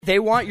They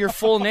want your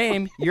full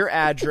name, your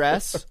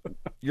address,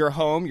 your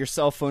home, your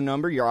cell phone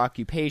number, your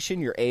occupation,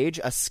 your age,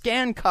 a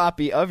scanned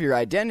copy of your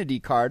identity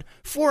card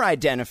for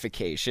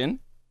identification.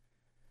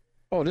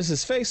 Oh, this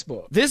is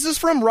Facebook. This is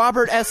from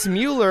Robert S.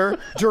 Mueller,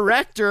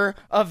 director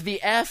of the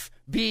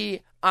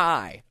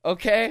FBI.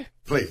 Okay?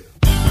 Please.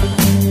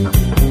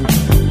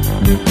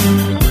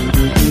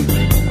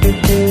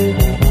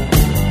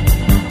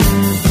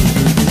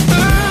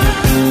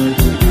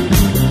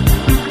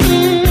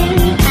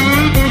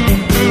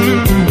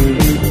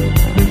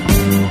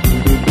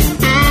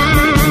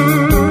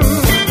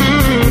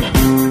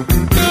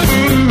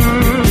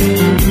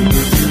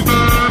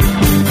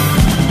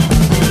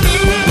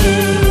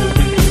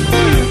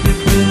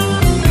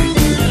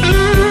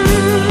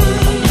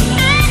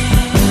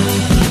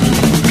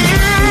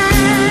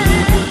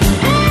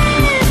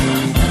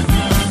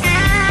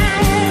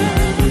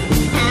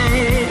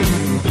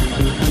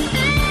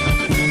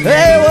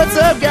 Hey, what's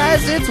up,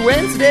 guys? It's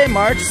Wednesday,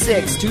 March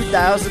 6,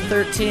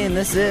 2013.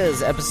 This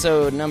is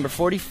episode number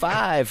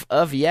 45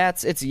 of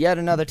Yats. It's yet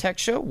another tech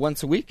show,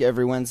 once a week,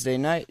 every Wednesday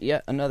night,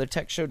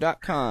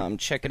 yetanothertechshow.com.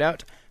 Check it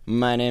out.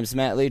 My name's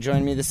Matt Lee.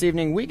 Joining me this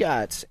evening, we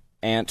got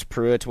Ant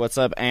Pruitt. What's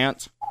up,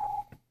 Ant?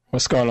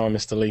 What's going on,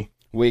 Mr. Lee?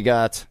 We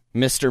got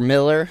Mr.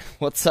 Miller.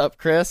 What's up,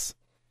 Chris?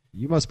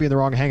 You must be in the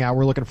wrong hangout.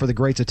 We're looking for the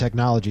greats of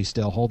technology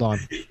still. Hold on.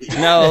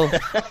 No,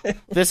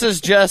 this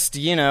is just,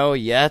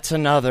 yet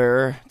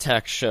another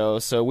tech show,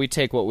 so we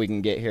take what we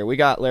can get here. We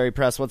got Larry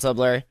Press. What's up,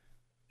 Larry?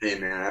 Hey,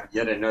 man,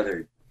 yet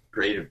another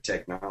great of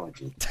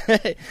technology.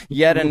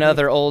 Yet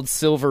another old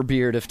silver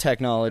beard of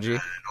technology.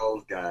 An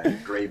old guy,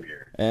 gray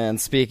beard.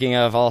 And speaking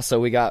of, also,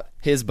 we got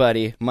his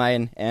buddy,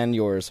 mine and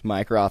yours,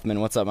 Mike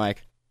Rothman. What's up,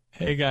 Mike?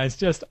 Hey, guys,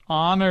 just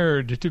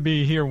honored to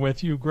be here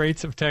with you,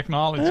 greats of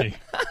technology.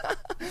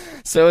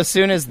 So as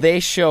soon as they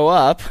show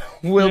up,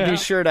 we'll be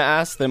sure to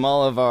ask them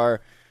all of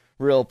our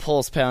real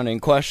pulse-pounding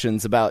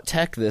questions about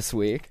tech this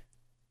week.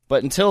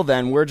 But until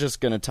then, we're just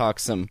going to talk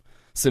some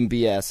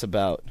BS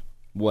about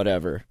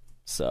whatever.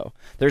 So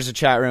there's a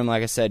chat room,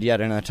 like I said,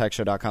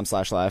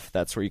 yetanothertechshow.com/live.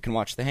 That's where you can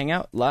watch the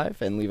Hangout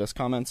live and leave us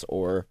comments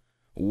or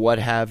what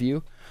have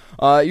you.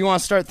 You want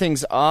to start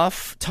things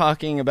off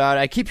talking about,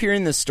 I keep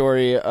hearing this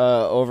story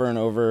over and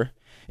over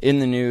in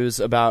the news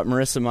about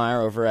Marissa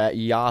Mayer over at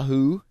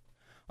Yahoo.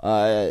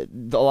 A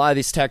lot of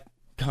these tech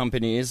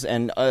companies,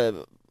 and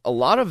a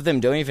lot of them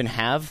don't even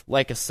have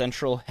like a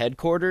central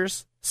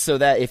headquarters, so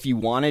that if you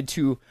wanted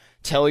to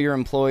tell your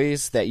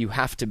employees that you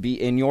have to be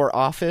in your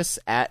office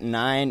at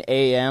 9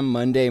 a.m.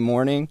 Monday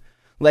morning,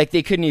 like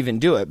they couldn't even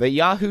do it. But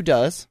Yahoo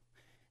does,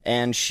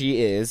 and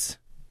she is.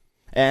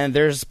 And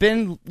there's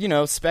been,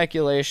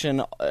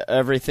 speculation,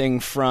 everything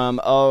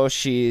from,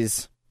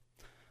 she's,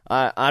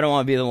 I don't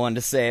want to be the one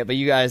to say it, but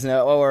you guys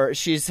know, or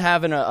she's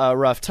having a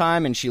rough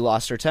time and she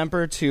lost her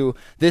temper, to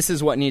this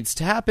is what needs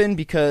to happen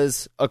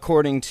because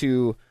according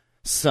to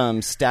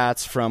some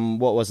stats from,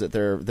 what was it,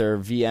 their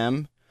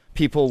VM,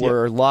 people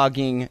were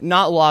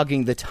not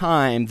logging the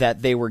time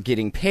that they were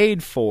getting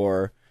paid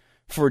for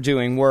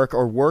doing work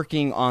or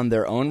working on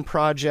their own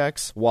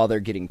projects while they're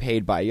getting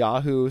paid by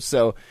Yahoo.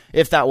 So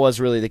if that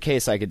was really the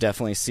case, I could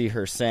definitely see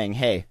her saying,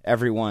 hey,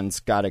 everyone's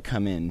got to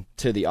come in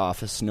to the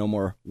office, no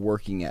more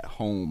working at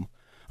home.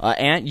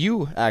 Ant,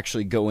 you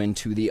actually go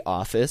into the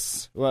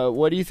office.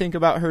 What do you think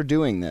about her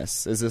doing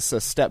this? Is this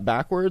a step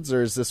backwards,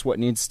 or is this what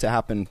needs to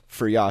happen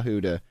for Yahoo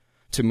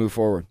to move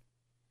forward?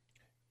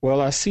 Well,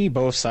 I see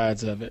both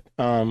sides of it.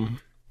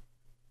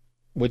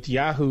 With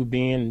Yahoo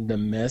being the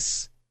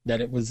mess that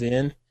it was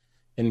in,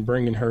 and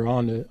bringing her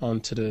onto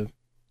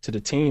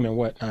the team and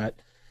whatnot,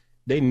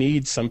 they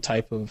need some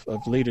type of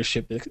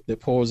leadership that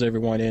pulls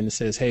everyone in and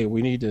says, hey,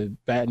 we need to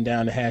batten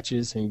down the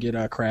hatches and get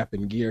our crap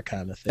in gear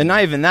kind of thing. And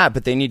not even that,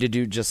 but they need to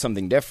do just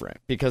something different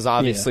because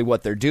obviously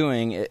what they're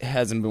doing, it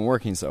hasn't been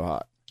working so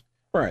hot.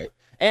 Right.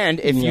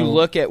 And if you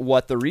look at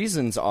what the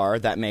reasons are,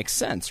 that makes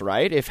sense,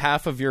 right? If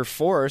half of your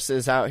force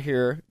is out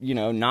here,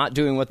 not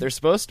doing what they're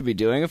supposed to be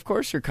doing, of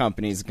course your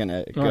company's going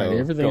to go. Right,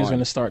 everything's going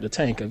to start to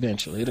tank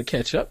eventually. It'll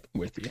catch up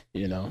with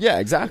you, Yeah,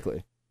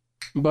 exactly.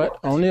 But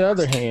on the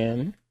other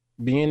hand,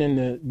 being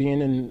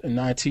in an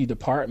IT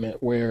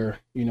department where,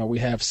 we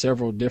have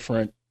several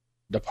different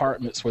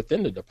departments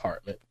within the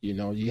department,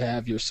 you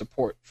have your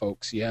support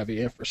folks, you have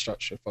your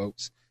infrastructure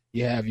folks,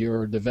 you have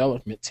your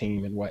development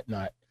team and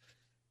whatnot.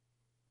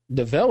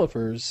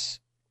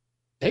 Developers,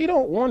 they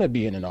don't want to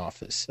be in an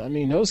office. I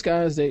mean, those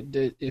guys, they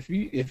if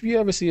you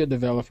ever see a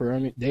developer, I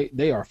mean,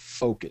 they are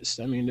focused.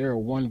 I mean, they're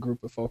one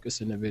group of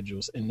focused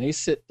individuals, and they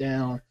sit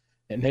down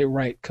and they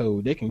write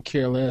code. They can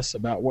care less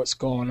about what's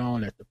going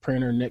on at the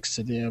printer next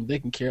to them. They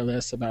can care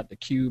less about the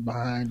cube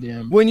behind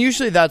them. When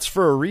usually that's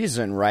for a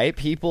reason, right?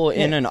 People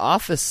in an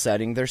office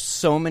setting, there's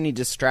so many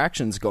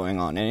distractions going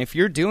on, and if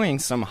you're doing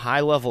some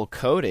high-level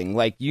coding,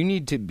 like you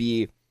need to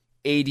be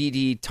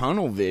ADD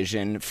tunnel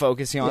vision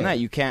focusing on that.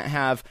 You can't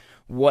have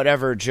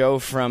whatever Joe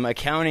from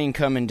accounting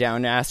coming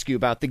down to ask you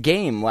about the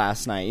game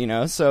last night, you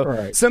know?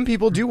 So some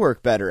people do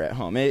work better at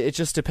home. It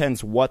just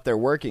depends what they're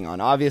working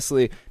on.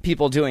 Obviously,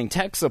 people doing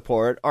tech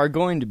support are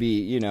going to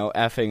be, you know,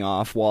 effing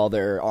off while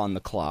they're on the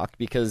clock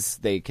because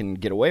they can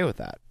get away with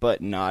that,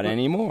 but not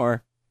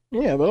anymore.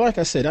 Yeah, but like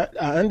I said,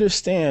 I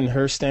understand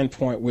her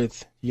standpoint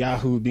with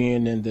Yahoo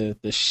being in the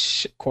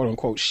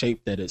quote-unquote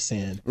shape that it's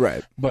in.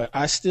 Right. But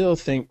I still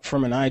think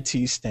from an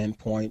IT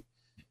standpoint,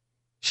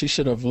 she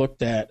should have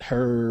looked at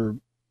her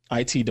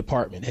IT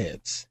department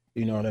heads.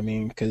 You know what I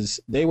mean? Because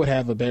they would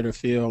have a better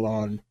feel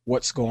on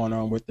what's going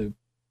on with the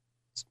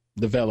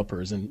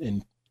developers.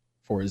 And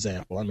for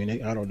example, I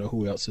mean, I don't know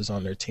who else is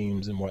on their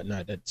teams and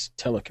whatnot that's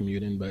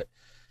telecommuting, but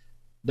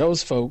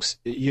those folks,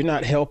 you're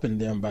not helping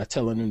them by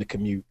telling them to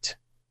commute,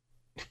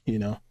 you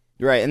know?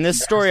 Right. And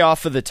this story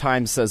off of the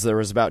Times says there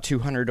was about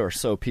 200 or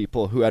so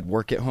people who had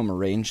work-at-home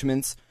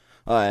arrangements.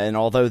 And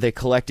although they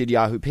collected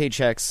Yahoo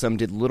paychecks, some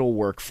did little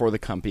work for the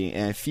company,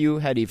 and a few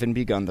had even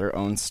begun their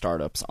own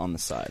startups on the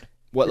side.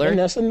 What, Larry? And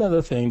that's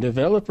another thing.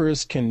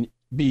 Developers can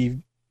be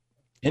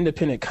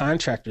independent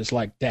contractors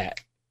like that.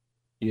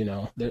 You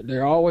know,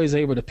 they're always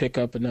able to pick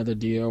up another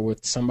deal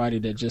with somebody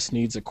that just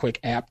needs a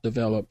quick app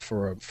developed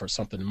for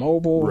something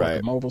mobile,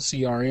 like a mobile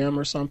CRM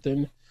or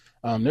something.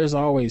 There's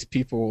always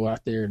people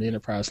out there in the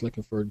enterprise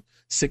looking for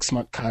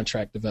 6-month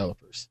contract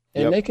developers.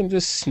 And they can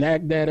just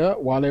snag that up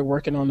while they're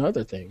working on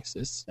other things.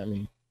 It's, I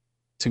mean,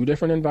 2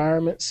 different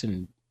environments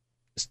and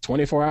it's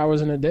 24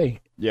 hours in a day.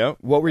 Yeah.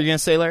 What were you going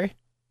to say, Larry?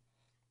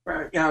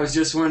 Well, yeah, I was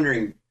just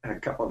wondering a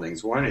couple of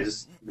things. One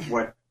is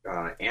what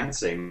Ant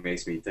say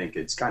makes me think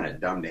it's kind of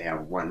dumb to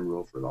have one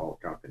rule for the whole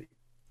company.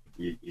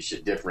 You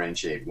should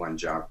differentiate one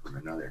job from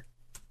another.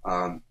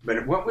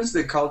 But what was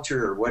the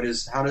culture, or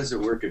how does it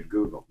work at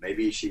Google?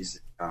 Maybe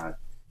she's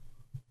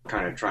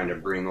kind of trying to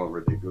bring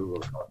over the Google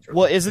culture.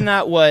 Well, isn't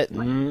that what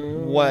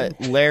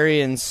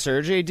Larry and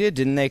Sergey did?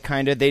 Didn't they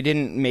they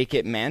didn't make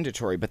it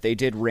mandatory, but they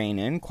did rein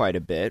in quite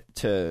a bit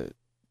to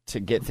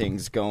get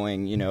things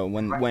going, you know,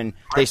 when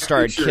they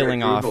started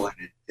killing off.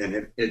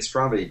 And it's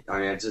probably, I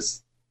mean,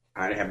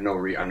 I have I've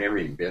never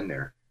even been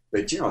there.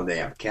 But, you know, they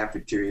have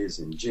cafeterias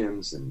and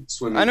gyms and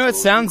swimming pools. I know it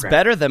sounds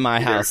better than my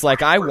house.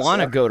 Like, I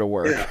want to go to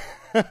work.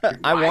 Yeah.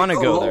 I want to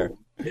go there.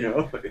 You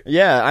know?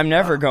 Yeah, I'm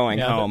never going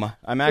home.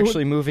 I'm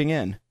actually moving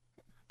in.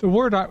 The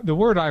word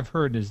I've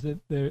heard is that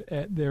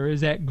there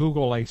is at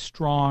Google a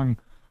strong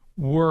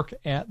work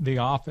at the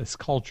office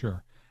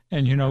culture.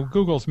 And, you know,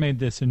 Google's made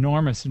this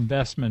enormous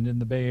investment in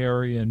the Bay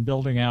Area and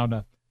building out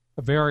a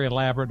very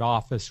elaborate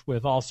office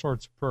with all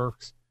sorts of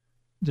perks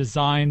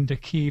designed to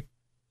keep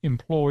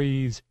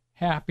employees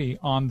happy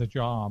on the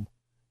job.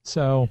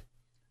 So,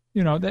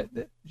 you know,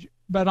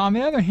 but on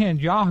the other hand,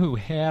 Yahoo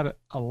had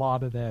a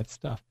lot of that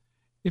stuff.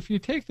 If you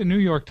take the New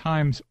York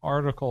Times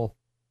article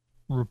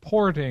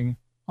reporting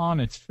on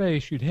its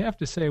face, you'd have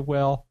to say,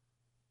 well,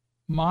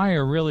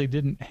 Maya really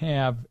didn't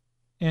have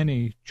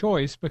any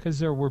choice because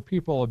there were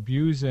people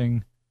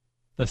abusing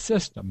the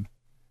system.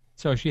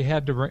 So she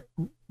had to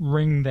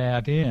ring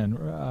that in.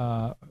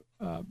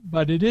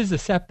 But it is a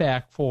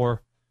setback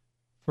for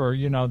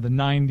you know, the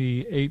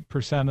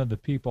 98% of the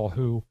people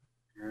who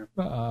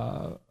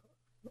are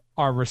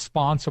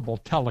responsible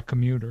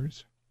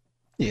telecommuters.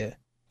 Yeah.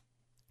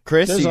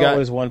 Chris, there's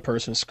always one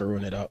person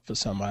screwing it up for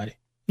somebody.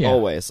 Yeah.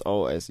 Always.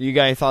 You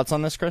got any thoughts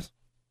on this, Chris?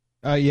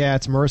 Yeah,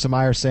 it's Marissa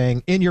Meyer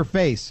saying, in your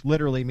face,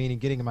 literally meaning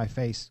getting in my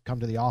face.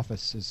 Come to the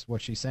office is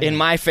what she's saying. In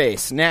my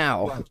face,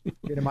 now.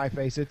 Get in my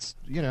face. It's,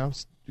 you know,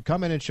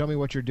 come in and show me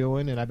what you're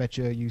doing, and I bet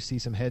you see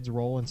some heads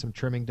roll and some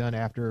trimming done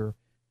after.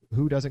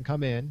 Who doesn't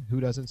come in?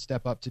 Who doesn't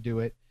step up to do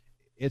it?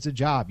 It's a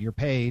job. You're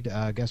paid.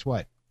 Guess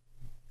what?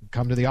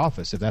 Come to the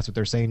office. If that's what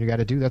they're saying you got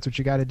to do, that's what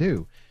you got to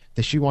do.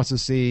 That she wants to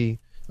see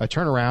a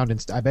turnaround,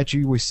 and I bet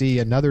you we see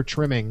another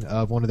trimming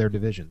of one of their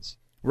divisions.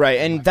 Right,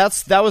 and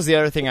that was the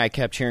other thing I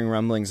kept hearing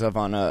rumblings of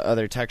on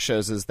other tech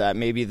shows, is that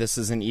maybe this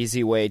is an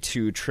easy way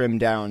to trim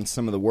down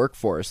some of the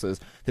workforces.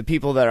 The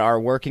people that are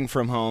working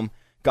from home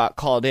got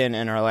called in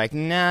and are like,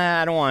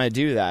 nah, I don't want to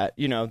do that.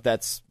 You know,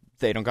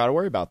 they don't got to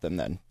worry about them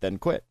then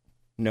quit.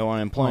 No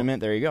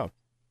unemployment, there you go.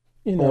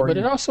 You know, but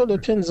it also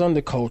depends on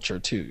the culture,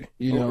 too.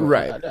 You know,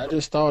 right. I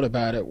just thought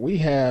about it. We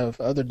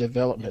have other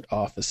development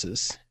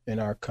offices in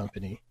our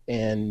company,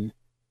 and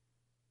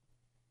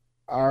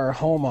our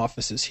home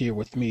office is here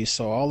with me,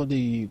 so all of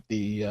the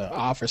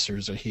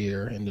officers are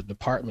here, and the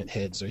department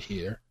heads are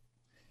here.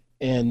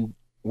 And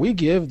we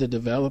give the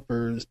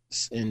developers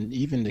and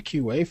even the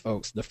QA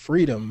folks the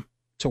freedom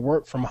to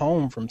work from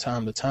home from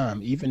time to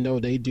time, even though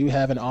they do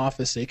have an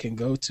office they can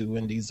go to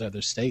in these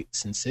other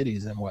states and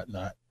cities and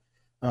whatnot.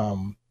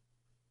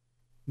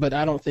 But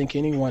I don't think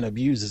anyone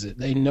abuses it.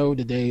 They know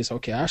the days,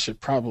 okay, I should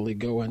probably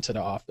go into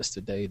the office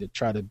today to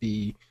try to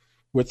be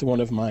with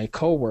one of my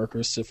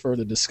coworkers to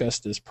further discuss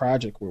this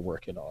project we're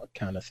working on,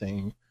 kind of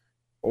thing.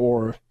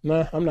 Or,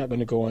 no, I'm not going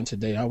to go in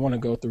today. I want to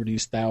go through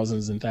these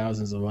thousands and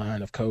thousands of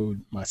lines of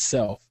code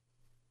myself,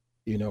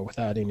 you know,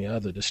 without any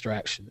other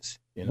distractions.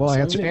 You know? Well,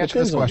 So answer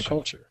this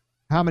question.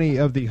 how many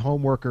of the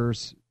home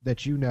workers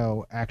that you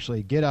know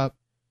actually get up,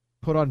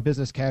 put on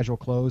business casual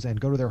clothes, and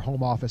go to their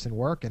home office and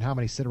work, and how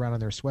many sit around in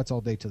their sweats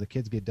all day till the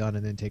kids get done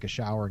and then take a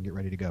shower and get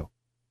ready to go?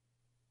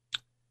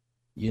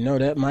 You know,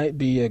 that might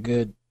be a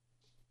good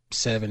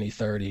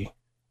 70-30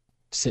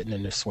 sitting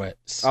in their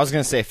sweats. I was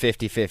going to say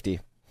 50-50.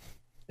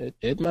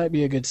 It might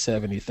be a good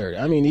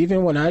 70-30. I mean,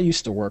 even when I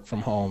used to work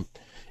from home,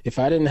 if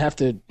I didn't have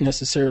to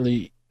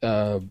necessarily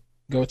go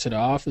to the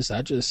office,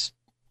 I just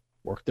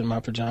worked in my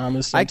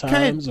pajamas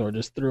sometimes, or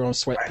just threw on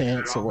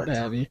sweatpants or what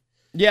have you.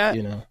 Yeah,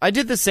 you know. I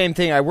did the same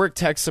thing. I worked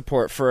tech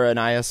support for an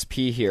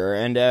ISP here,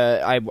 and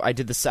I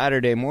did the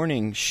Saturday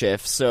morning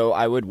shift. So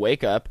I would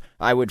wake up,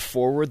 I would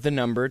forward the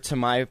number to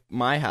my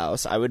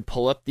house, I would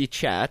pull up the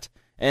chat,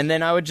 and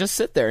then I would just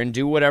sit there and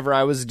do whatever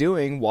I was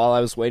doing while I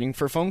was waiting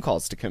for phone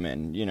calls to come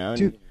in. You know,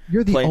 dude,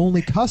 you're the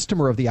only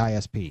customer of the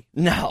ISP.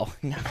 No.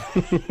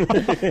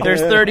 There's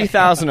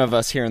 30,000 of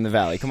us here in the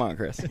Valley. Come on,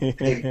 Chris.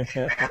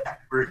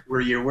 Were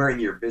you wearing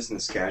your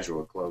business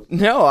casual clothes?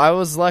 No, I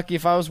was lucky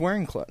if I was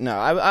wearing clothes. No,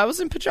 I was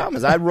in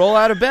pajamas. I'd roll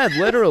out of bed,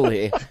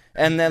 literally,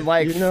 and then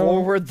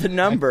forward the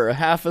number,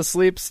 half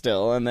asleep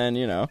still, and then,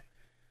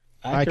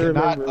 I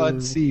cannot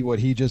unsee what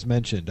he just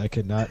mentioned. I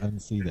cannot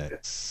unsee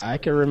that. I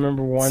can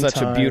remember one Such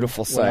time a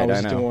beautiful sight, when I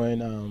was I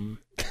know.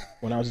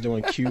 When I was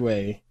doing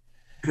QA,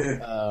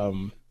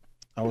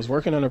 I was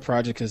working on a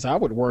project because I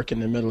would work in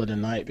the middle of the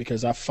night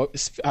because I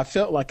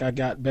felt like I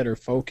got better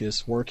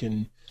focus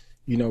working,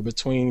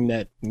 between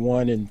that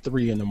 1 and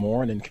 3 in the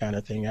morning kind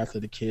of thing after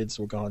the kids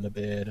were gone to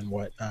bed and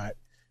whatnot,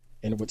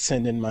 and would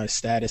send in my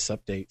status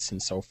updates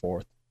and so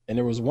forth. And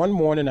there was one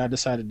morning I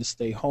decided to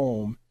stay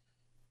home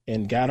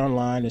and got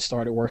online and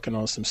started working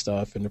on some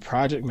stuff, and the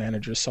project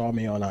manager saw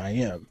me on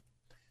IM.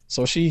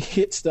 So she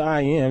hits the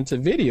IM to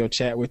video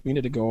chat with me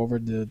to go over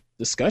the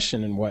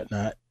discussion and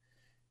whatnot.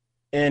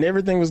 And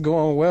everything was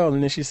going well.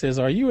 And then she says,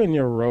 "Are you in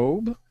your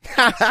robe?"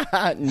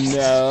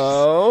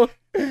 No.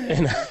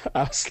 And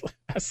I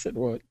said,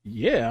 "Well,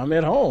 yeah, I'm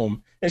at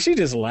home." And she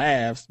just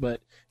laughs.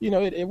 But,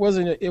 it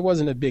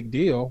wasn't a big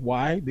deal.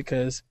 Why?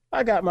 Because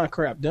I got my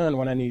crap done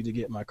when I needed to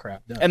get my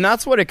crap done. And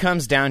that's what it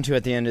comes down to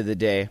at the end of the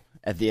day,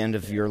 at the end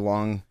of your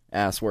long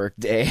ass work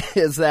day,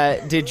 is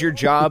that did your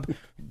job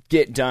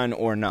get done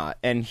or not?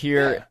 And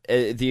here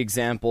the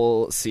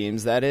example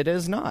seems that it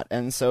is not.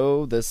 And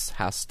so this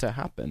has to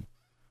happen.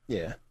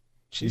 Yeah.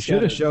 You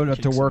should have showed up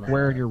to work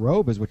wearing your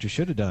robe is what you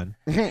should have done.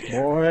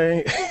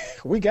 Boy,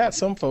 we got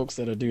some folks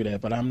that'll do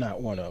that, but I'm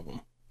not one of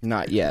them.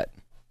 Not yet.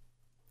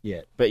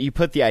 But you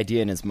put the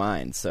idea in his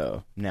mind,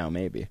 so now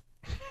maybe.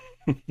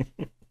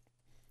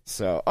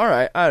 So, all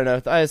right, I don't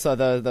know. I just thought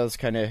that was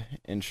kind of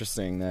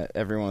interesting that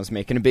everyone was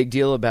making a big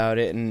deal about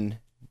it and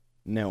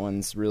no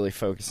one's really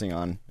focusing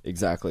on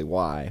exactly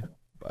why.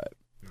 But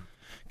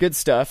good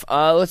stuff.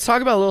 Let's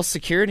talk about a little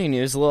security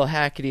news, a little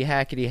hackety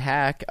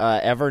hack.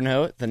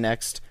 Evernote, the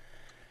next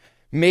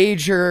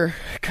major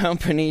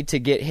company to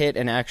get hit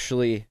and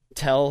actually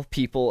tell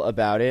people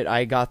about it.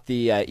 I got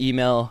the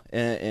email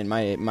in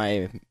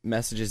my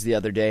messages the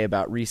other day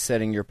about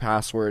resetting your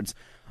passwords.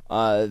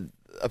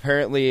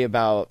 Apparently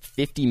about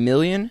 50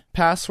 million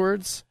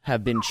passwords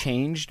have been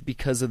changed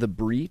because of the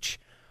breach.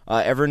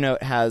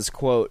 Evernote has,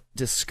 quote,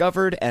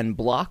 discovered and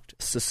blocked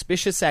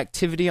suspicious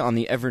activity on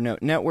the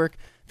Evernote network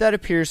that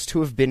appears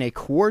to have been a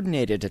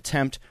coordinated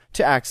attempt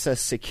to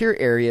access secure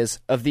areas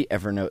of the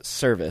Evernote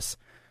service.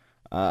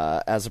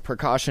 As a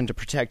precaution to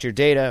protect your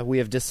data, we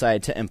have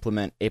decided to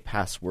implement a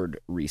password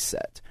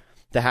reset.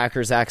 The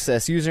hackers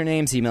access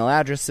usernames, email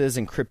addresses,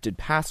 encrypted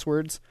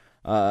passwords.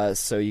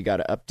 So you got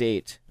to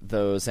update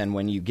those, and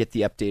when you get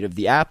the update of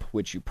the app,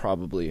 which you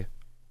probably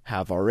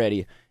have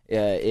already,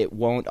 it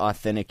won't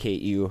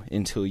authenticate you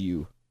until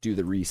you do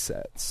the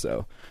reset.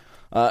 So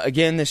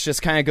again, this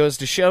just kind of goes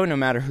to show no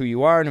matter who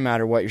you are, no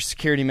matter what your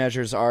security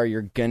measures are,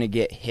 you're going to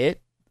get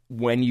hit.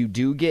 When you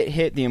do get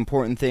hit, the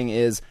important thing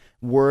is,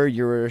 were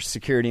your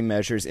security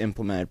measures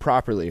implemented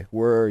properly?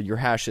 Were your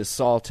hashes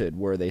salted?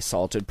 Were they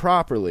salted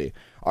properly?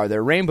 Are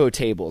there rainbow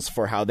tables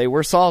for how they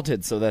were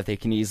salted so that they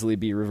can easily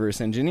be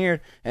reverse engineered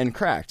and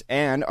cracked?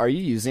 And are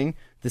you using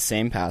the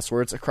same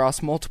passwords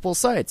across multiple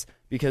sites?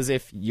 Because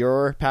if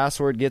your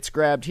password gets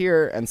grabbed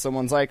here and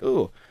someone's like,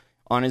 ooh,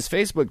 on his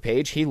Facebook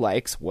page, he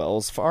likes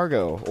Wells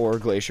Fargo or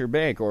Glacier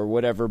Bank or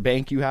whatever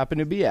bank you happen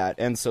to be at.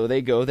 And so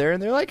they go there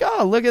and they're like,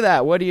 oh, look at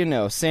that. What do you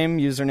know? Same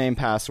username,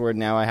 password.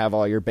 Now I have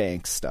all your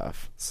bank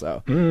stuff.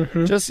 So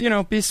just,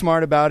 be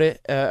smart about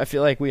it. I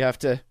feel like we have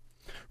to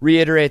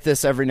reiterate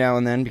this every now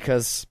and then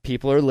because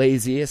people are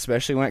lazy,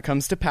 especially when it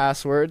comes to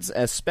passwords,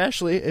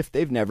 especially if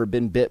they've never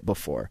been bit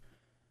before.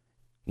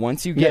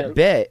 Once you get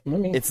bit,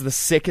 it's the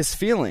sickest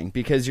feeling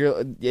because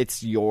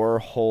it's your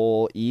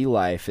whole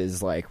e-life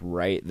is like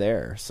right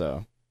there.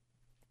 So,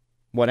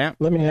 what Amp?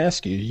 Let me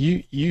ask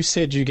you. You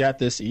said you got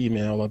this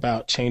email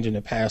about changing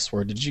the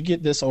password. Did you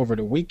get this over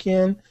the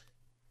weekend?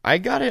 I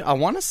got it, I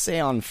want to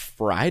say on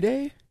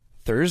Thursday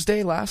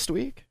last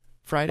week.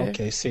 Friday.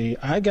 Okay, see,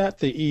 I got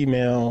the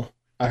email.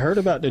 I heard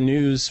about the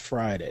news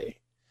Friday.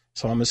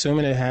 So I'm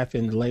assuming it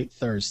happened late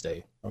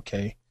Thursday.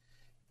 Okay.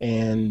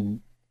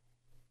 And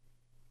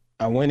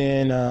I went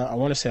in, I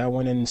want to say I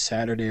went in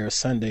Saturday or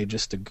Sunday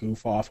just to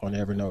goof off on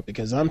Evernote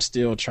because I'm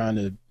still trying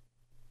to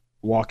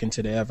walk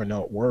into the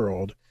Evernote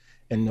world.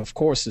 And of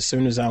course, as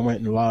soon as I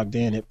went and logged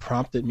in, it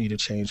prompted me to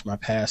change my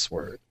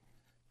password.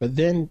 But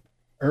then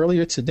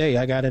earlier today,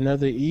 I got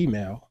another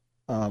email.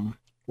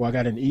 I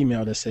got an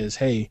email that says,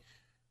 hey,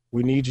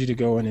 we need you to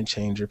go in and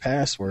change your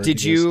password.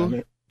 Did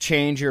you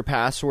change your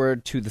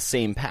password to the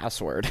same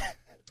password?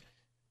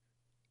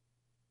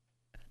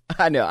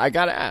 I know. I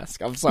got to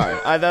ask. I'm sorry.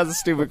 That's a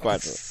stupid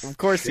question. Of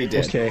course he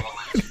did. Okay.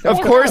 Of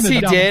course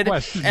he did.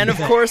 question And is of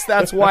that? course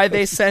that's why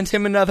they sent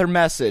him another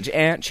message.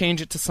 And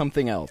change it to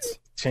something else.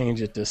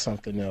 Change it to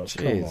something else.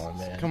 Jeez. Come on,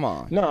 man. Come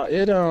on. No,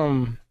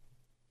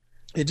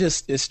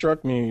 it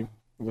struck me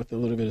with a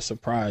little bit of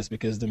surprise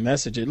because the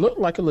message, it looked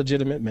like a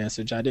legitimate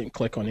message. I didn't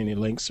click on any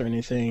links or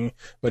anything,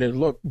 but it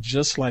looked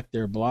just like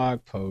their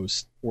blog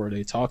post where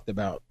they talked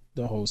about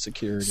the whole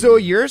security. So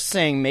you're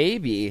saying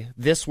maybe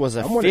this was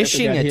a I'm wondering if they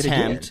phishing got hit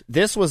again. attempt.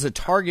 This was a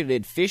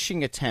targeted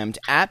phishing attempt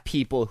at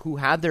people who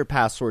had their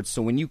passwords.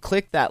 So when you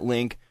click that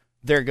link,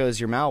 there goes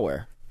your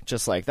malware.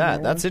 Just like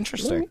that. That's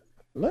interesting.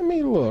 Let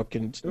me look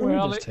and let me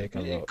just take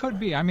a it look. could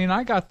be. I mean,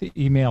 I got the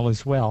email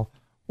as well.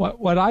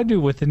 What I do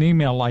with an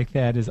email like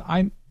that is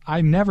I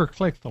never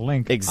click the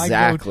link.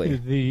 Exactly. I go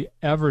to the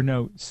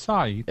Evernote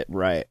site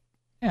Right.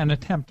 and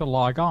attempt to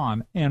log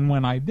on. And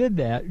when I did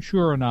that,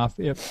 sure enough,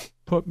 it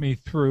put me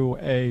through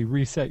a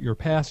reset your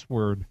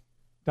password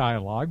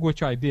dialogue,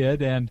 which I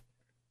did, and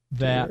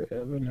that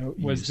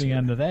Evernote was user. the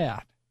end of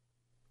that.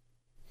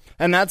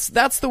 And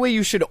that's the way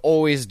you should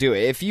always do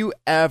it. If you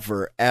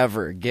ever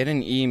get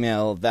an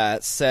email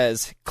that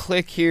says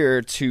click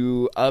here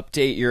to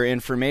update your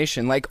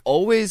information, like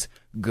always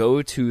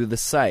go to the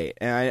site.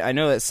 And I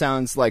know that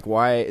sounds like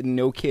why,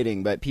 no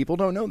kidding, but people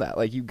don't know that.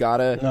 Like you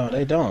gotta, No,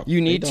 they don't.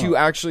 you need They to don't.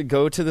 actually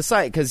go to the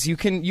site because you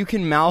can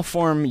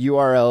malform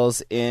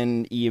URLs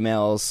in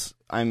emails.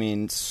 I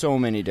mean, so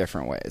many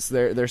different ways.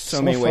 There's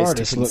so many ways far,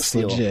 to this looks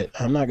conceal. legit.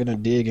 I'm not going to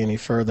dig any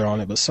further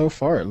on it, but so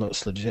far it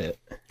looks legit.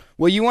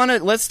 Well,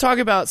 let's talk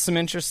about some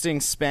interesting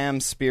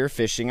spam spear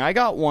phishing. I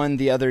got one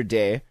the other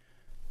day.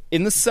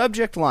 In the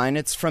subject line,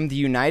 it's from the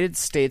United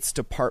States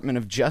Department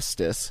of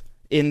Justice.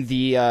 In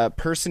the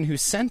person who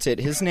sent it,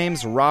 his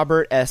name's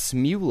Robert S.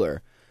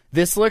 Mueller.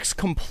 This looks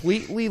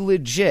completely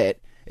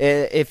legit.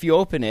 If you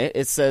open it,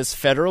 it says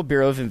Federal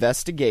Bureau of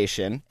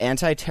Investigation,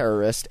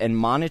 Anti-Terrorist, and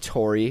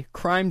Monetary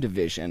Crime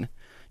Division.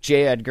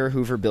 J. Edgar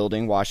Hoover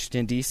Building,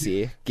 Washington,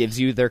 D.C. Gives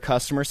you their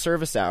customer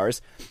service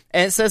hours.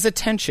 And it says,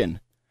 attention.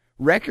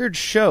 Records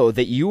show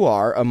that you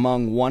are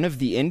among one of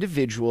the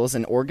individuals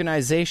and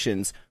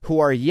organizations who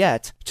are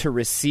yet to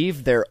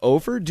receive their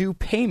overdue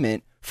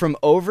payment from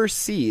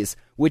overseas,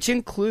 which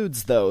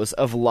includes those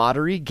of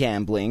lottery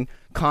gambling,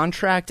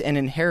 contract, and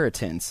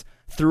inheritance.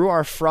 Through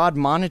our fraud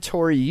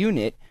monitoring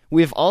unit,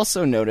 we have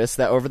also noticed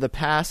that over the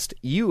past,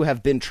 you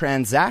have been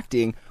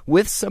transacting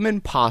with some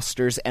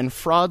imposters and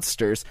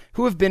fraudsters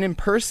who have been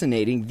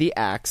impersonating the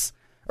acts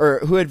or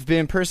who had been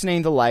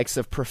impersonating the likes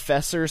of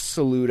Professor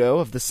Saludo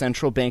of the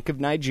Central Bank of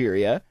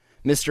Nigeria,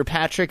 Mr.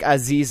 Patrick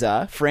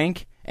Aziza,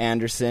 Frank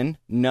Anderson,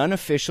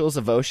 non-officials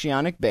of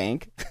Oceanic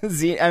Bank,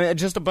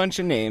 just a bunch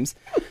of names.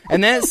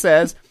 And then it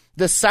says,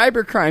 the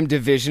Cybercrime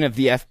Division of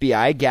the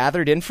FBI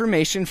gathered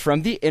information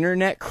from the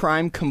Internet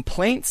Crime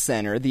Complaint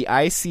Center, the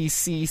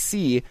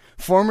ICCC,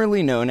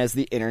 formerly known as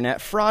the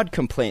Internet Fraud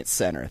Complaint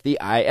Center, the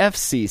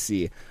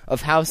IFCC,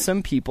 of how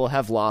some people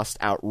have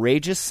lost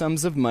outrageous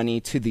sums of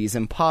money to these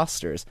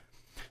imposters.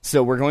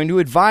 So we're going to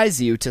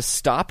advise you to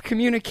stop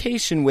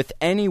communication with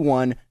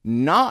anyone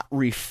not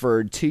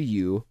referred to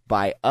you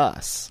by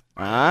us.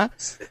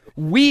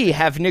 We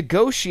have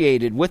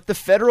negotiated with the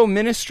Federal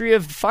Ministry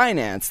of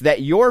Finance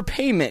that your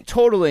payment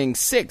totaling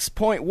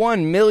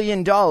 $6.1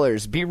 million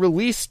be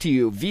released to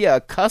you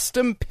via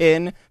custom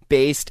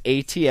PIN-based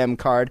ATM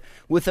card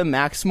with a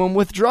maximum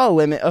withdrawal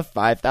limit of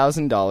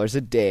 $5,000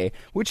 a day,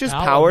 which is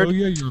powered...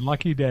 Hallelujah, your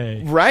lucky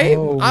day. Right?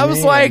 Oh, I was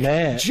man, like,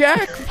 man.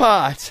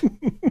 jackpot!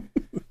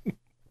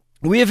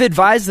 We have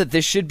advised that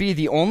this should be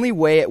the only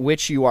way at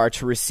which you are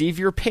to receive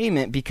your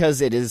payment because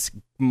it is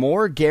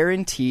more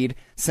guaranteed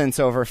since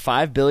over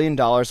 $5 billion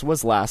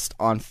was last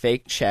on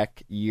fake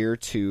check year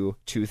 2,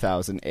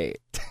 2008.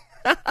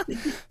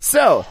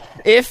 So,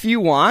 if you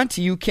want,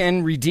 you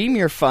can redeem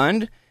your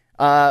fund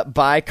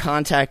by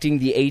contacting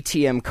the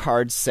ATM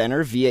Card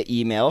Center via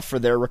email for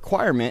their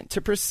requirement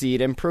to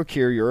proceed and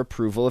procure your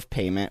approval of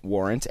payment,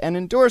 warrant, and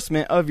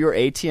endorsement of your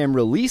ATM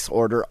release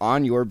order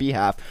on your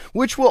behalf,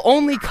 which will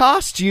only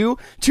cost you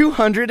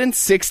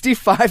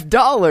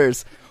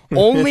 $265.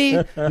 Only,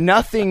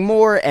 nothing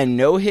more, and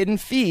no hidden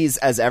fees,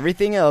 as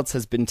everything else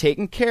has been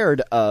taken care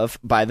of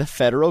by the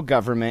federal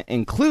government,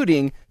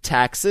 including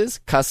taxes,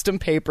 custom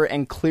paper,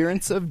 and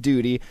clearance of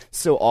duty,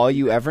 so all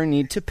you ever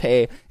need to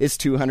pay is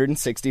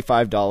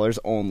 $265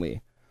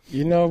 only.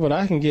 You know, but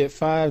I can get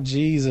 5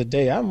 Gs a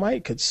day. I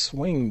might could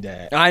swing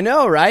that. I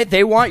know, right?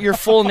 They want your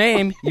full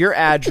name, your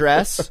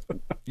address,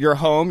 your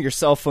home, your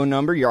cell phone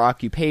number, your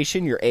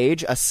occupation, your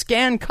age, a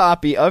scanned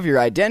copy of your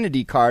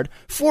identity card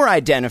for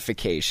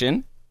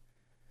identification.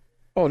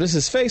 Oh, this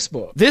is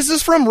Facebook. This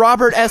is from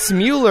Robert S.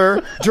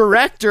 Mueller,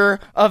 director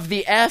of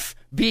the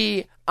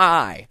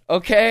FBI.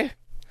 Okay?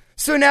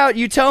 So now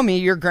you tell me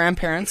your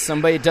grandparents,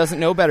 somebody that doesn't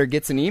know better,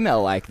 gets an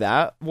email like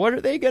that. What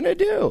are they going to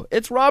do?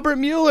 It's Robert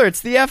Mueller.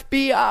 It's the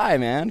FBI,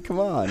 man. Come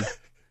on.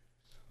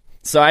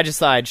 So I just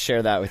thought I'd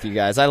share that with you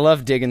guys. I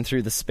love digging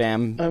through the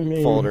spam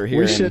folder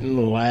here. We shouldn't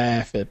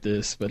laugh at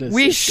this, but it's,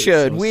 we it's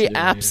should. so We serious.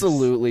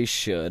 absolutely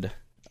should.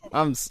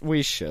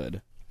 We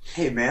should.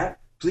 Hey, Matt,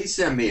 please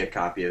send me a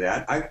copy of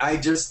that. I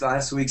just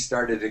last week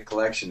started a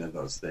collection of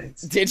those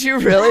things. Did you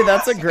really?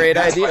 That's a great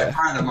That's idea.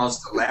 probably the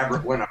most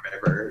elaborate one I've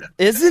ever heard of.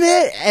 Isn't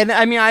it? And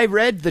I mean, I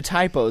read the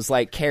typos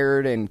like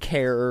cared and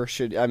care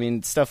should. I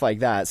mean, stuff like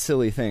that,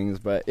 silly things.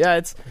 But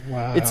yeah,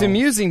 it's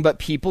amusing. But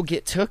people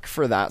get took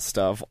for that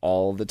stuff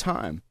all the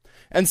time.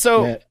 And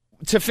so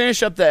to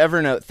finish up the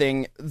Evernote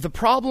thing, the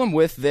problem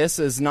with this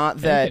is not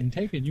that.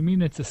 Take it. You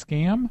mean it's a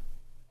scam?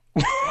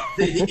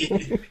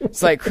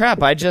 It's like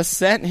crap. I just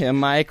sent him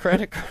my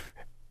credit card.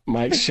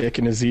 Mike's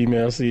checking his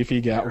email, see if he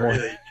got one.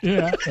 Really?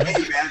 Yeah.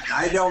 Hey, man,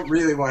 I don't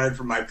really want it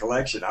for my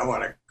collection. I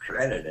want to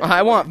credit it.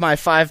 I want my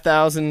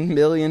 $5,000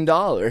 million.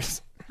 No,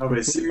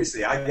 but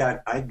seriously,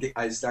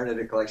 I started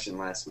a collection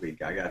last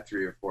week. I got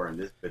 3 or 4 in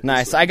this.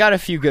 Nice. I got a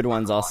few good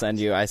ones I'll send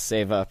you. I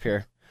save up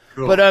here.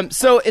 Cool. But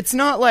so it's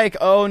not like,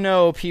 oh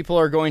no, people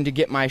are going to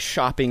get my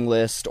shopping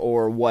list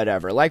or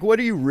whatever. Like, what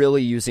are you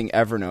really using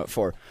Evernote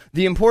for?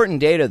 The important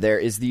data there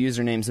is the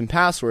usernames and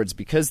passwords,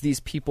 because these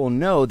people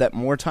know that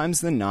more times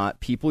than not,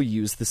 people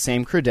use the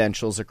same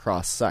credentials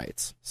across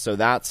sites. So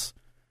that's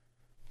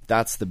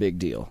the big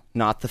deal.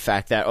 Not the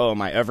fact that, oh,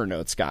 my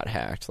Evernote's got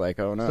hacked. Like,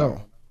 oh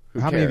no. So,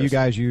 how many of you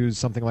guys use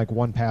something like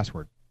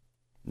 1Password?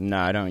 No,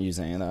 I don't use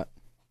any of that.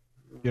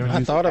 You don't I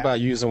use thought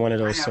about using one of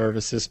those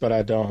services, but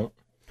I don't.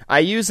 I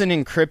use an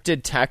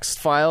encrypted text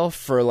file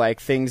for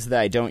like things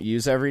that I don't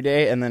use every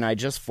day, and then I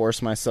just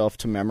force myself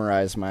to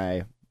memorize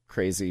my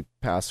crazy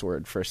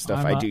password for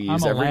stuff I do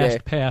use every day. I'm a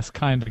LastPass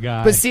kind of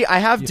guy. But see, I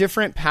have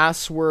different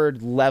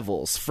password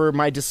levels. For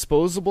my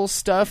disposable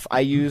stuff, I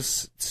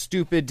use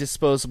stupid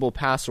disposable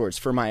passwords.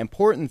 For my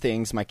important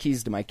things, my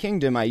keys to my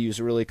kingdom, I use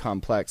really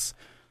complex.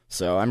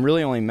 So I'm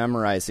really only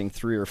memorizing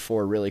 3 or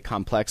 4 really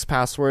complex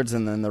passwords,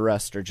 and then the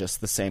rest are just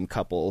the same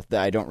couple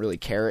that I don't really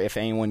care if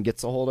anyone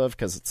gets a hold of,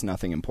 because it's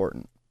nothing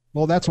important.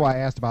 Well, that's why I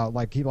asked about,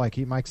 like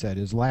Mike said,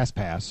 is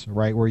LastPass,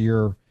 right, where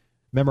you're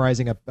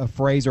memorizing a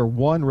phrase or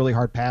one really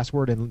hard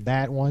password, and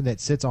that one that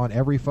sits on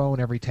every phone,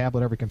 every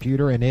tablet, every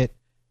computer, and it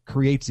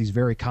creates these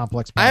very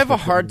complex passwords. I have a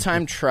hard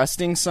time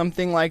trusting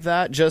something like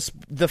that. Just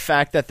the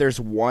fact that there's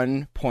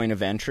one point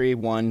of entry,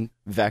 one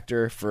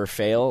vector for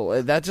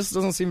fail, that just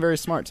doesn't seem very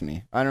smart to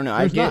me. I don't know.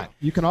 There's not.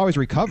 You can always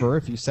recover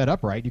if you set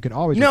up right. You can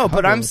always No,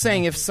 recover. but I'm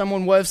saying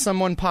what if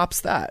someone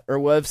pops that, or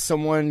what if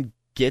someone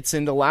gets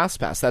into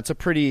LastPass? That's a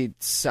pretty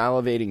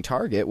salivating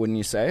target, wouldn't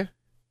you say?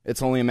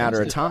 It's only a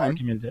matter of time.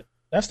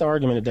 That's the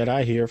argument that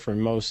I hear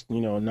from most,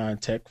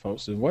 non-tech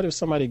folks. Is what if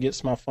somebody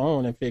gets my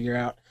phone and figure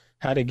out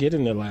how to get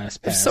into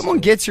LastPass? If someone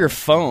gets your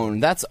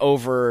phone, that's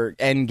over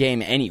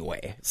endgame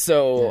anyway.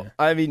 So, yeah.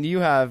 I mean, you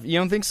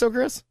don't think so,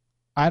 Chris?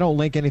 I don't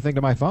link anything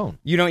to my phone.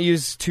 You don't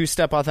use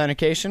two-step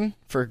authentication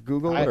for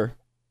Google?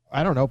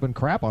 I don't open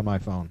crap on my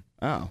phone.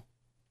 Oh.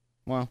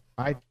 Well,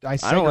 I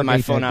don't let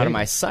my phone out of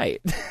my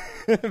sight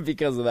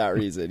because of that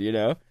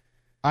reason,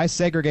 I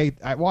segregate.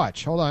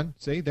 Hold on.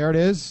 See, there it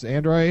is.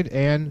 Android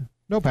and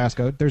no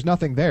passcode. There's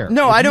nothing there.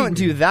 No, I don't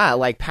do that,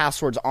 like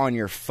passwords on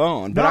your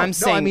phone. But I'm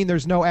saying... I mean,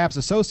 there's no apps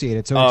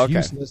associated, so it's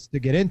useless to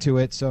get into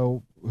it,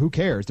 so who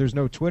cares? There's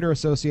no Twitter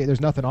associated.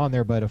 There's nothing on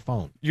there but a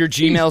phone. Your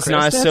Gmail's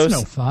not associated...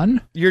 That's no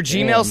fun. Your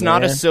Gmail's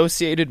not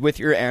associated with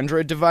your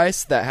Android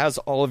device that has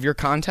all of your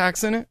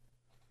contacts in it?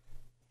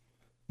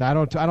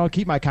 No, I don't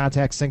keep my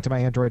contacts synced to my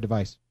Android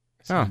device.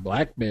 Oh.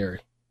 BlackBerry.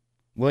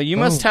 Well, you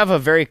must have a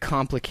very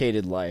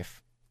complicated life.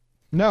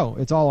 No,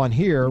 it's all on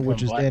here,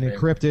 which is then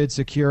encrypted,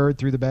 secured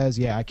through the Bez.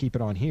 Yeah, I keep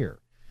it on here.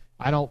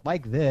 I don't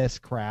like this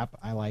crap.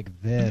 I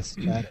like this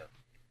better.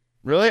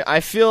 Really? I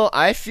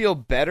feel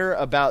better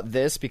about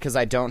this because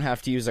I don't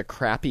have to use a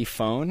crappy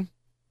phone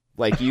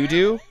like you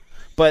do.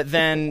 But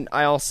then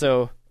I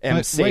also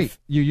am safe. Wait,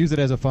 you use it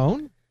as a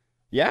phone?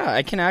 Yeah,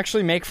 I can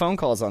actually make phone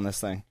calls on this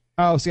thing.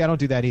 Oh, see, I don't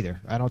do that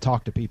either. I don't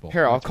talk to people.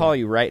 Here, I'll call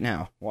you right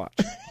now. Watch.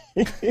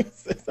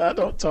 I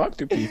don't talk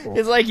to people.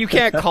 It's like you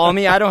can't call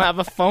me. I don't have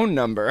a phone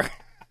number.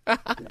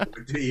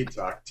 Who do you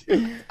talk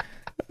to?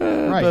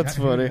 Right. That's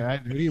funny.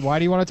 Why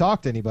do you want to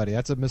talk to anybody?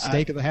 That's a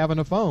mistake of having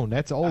a phone.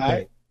 That's old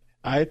day.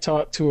 I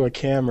talk to a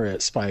camera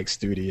at Spike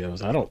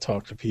Studios. I don't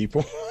talk to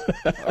people.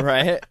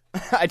 Right?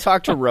 I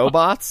talk to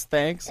robots.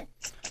 Thanks.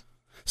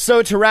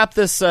 So to wrap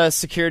this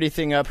security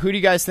thing up, who do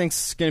you guys think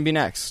is going to be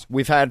next?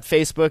 We've had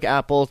Facebook,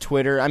 Apple,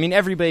 Twitter. I mean,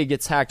 everybody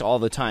gets hacked all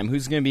the time.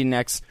 Who's going to be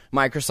next?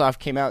 Microsoft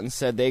came out and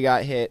said they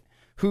got hit.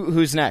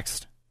 Who's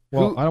next?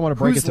 Well, I don't want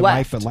to break it to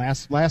Mike, but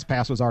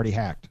LastPass was already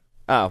hacked.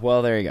 Oh,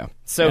 well, there you go.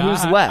 So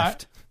who's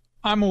left?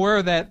 I'm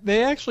aware that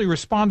they actually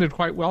responded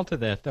quite well to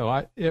that,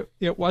 though.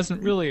 It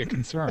wasn't really a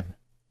concern.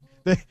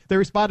 They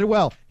responded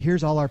well.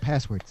 Here's all our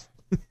passwords.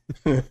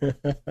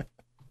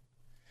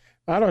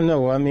 I don't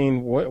know. I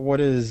mean, what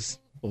is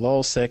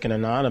Lulzsec and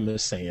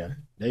Anonymous saying?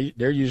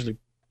 They're usually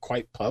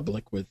quite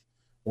public with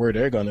where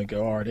they're going to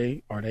go. Are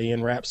they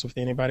in wraps with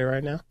anybody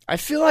right now? I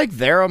feel like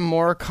they're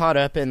more caught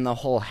up in the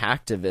whole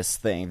hacktivist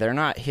thing. They're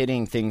not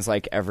hitting things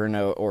like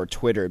Evernote or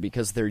Twitter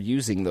because they're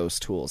using those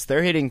tools.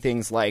 They're hitting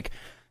things like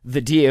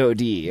the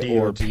DoD.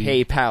 Or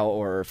PayPal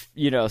or,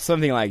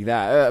 something like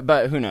that.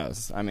 But who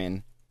knows? I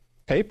mean,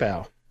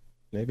 PayPal.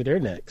 Maybe they're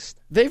next.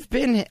 They've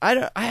been...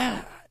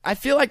 I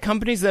feel like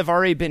companies that have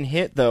already been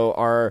hit, though,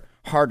 are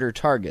harder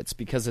targets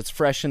because it's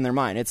fresh in their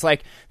mind. It's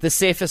like the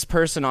safest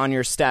person on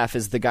your staff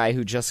is the guy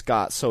who just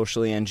got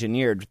socially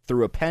engineered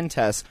through a pen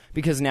test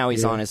because now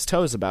he's on his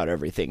toes about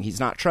everything. He's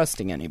not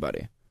trusting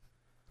anybody.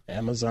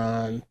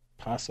 Amazon,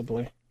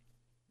 possibly.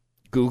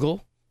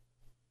 Google?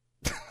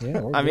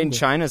 Yeah, I mean,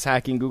 China's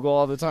hacking Google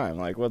all the time.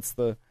 Like,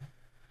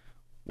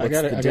 I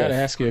gotta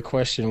ask you a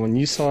question. When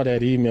you saw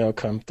that email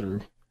come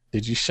through,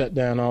 did you shut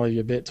down all of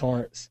your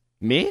BitTorrents?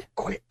 Me?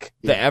 Quick.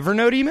 The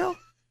Evernote email?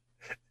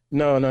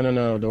 No.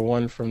 The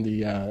one from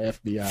the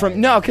FBI.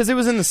 No, because it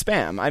was in the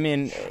spam. I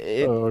mean,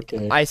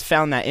 okay. I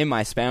found that in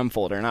my spam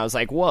folder, and I was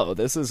like, whoa,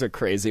 this is a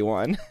crazy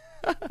one.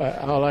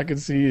 All I could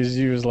see is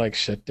you was like,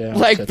 shut down.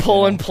 Like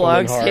pulling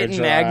plugs, hard hitting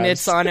drives.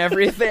 magnets on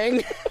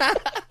everything.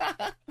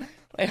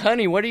 Like,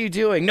 honey, what are you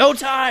doing? No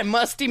time,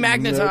 must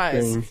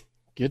demagnetize. Nothing.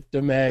 Get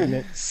the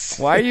magnets.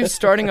 Why are you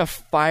starting a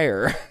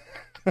fire?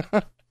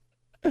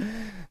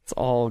 It's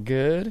all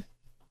good.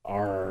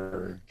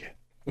 Arg.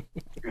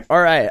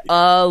 All right,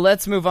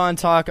 let's move on.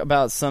 Talk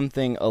about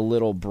something a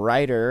little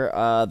brighter.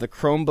 The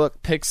Chromebook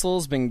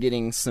Pixel's been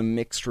getting some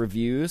mixed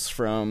reviews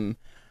from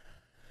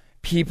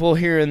people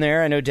here and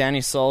there. I know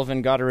Danny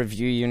Sullivan got a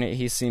review unit.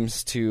 He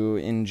seems to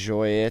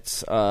enjoy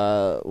it.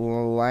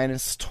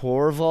 Linus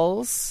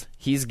Torvalds,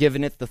 he's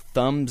given it the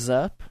thumbs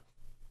up.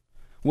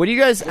 How do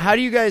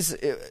you guys...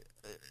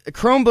 A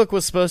Chromebook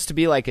was supposed to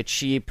be like a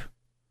cheap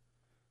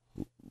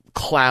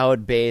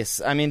cloud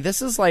base. I mean,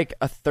 this is like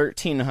a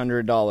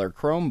 $1,300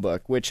 Chromebook,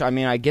 which, I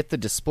mean, I get the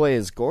display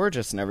is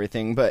gorgeous and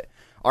everything, but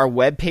are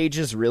web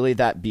pages really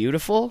that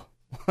beautiful?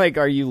 Like,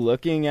 are you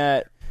looking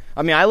at...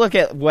 I mean, I look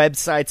at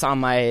websites on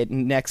my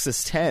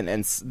Nexus 10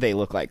 and they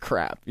look like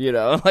crap,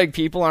 Like,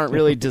 people aren't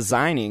really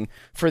designing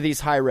for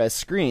these high-res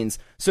screens.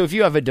 So if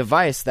you have a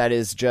device that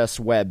is just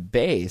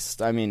web-based,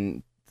 I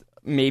mean,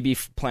 maybe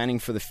planning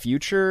for the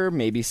future,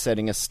 maybe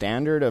setting a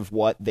standard of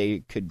what they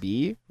could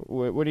be.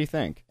 What do you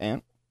think,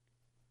 Ant?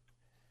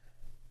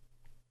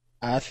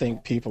 I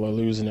think people are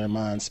losing their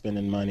minds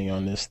spending money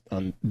on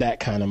that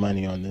kind of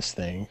money on this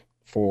thing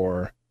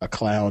for a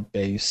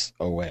cloud-based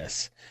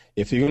OS.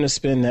 If you're going to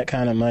spend that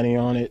kind of money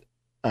on it,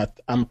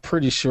 I'm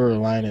pretty sure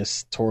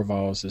Linus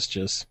Torvalds is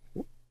just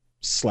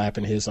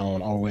slapping his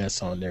own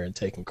OS on there and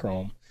taking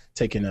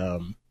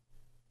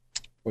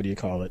what do you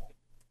call it?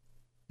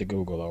 The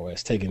Google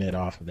OS, taking it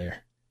off of there.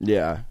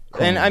 Yeah.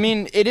 And I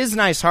mean, it is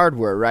nice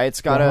hardware, right?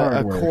 It's got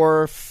a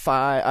Core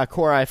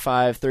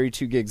i5,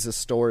 32 gigs of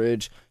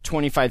storage,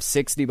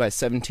 2560 by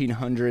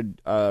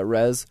 1700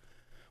 res,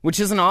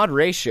 which is an odd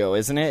ratio,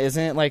 isn't it?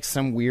 Isn't it like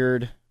some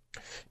weird...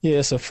 Yeah,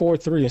 it's a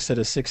 4:3 instead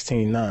of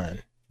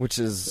 16:9. Which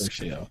is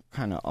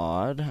kind of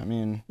odd. I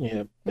mean...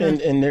 Yeah,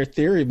 and their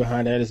theory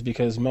behind that is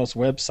because most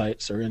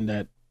websites are in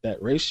that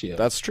ratio.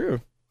 That's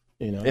true.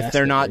 If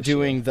they're not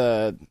doing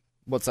the...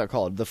 What's that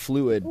called? The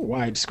fluid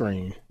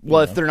widescreen.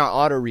 Well, if they're not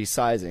auto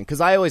resizing,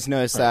 because I always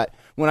notice that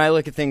when I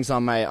look at things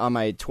on my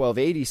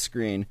 1280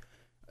 screen,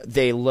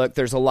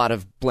 there's a lot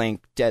of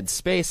blank dead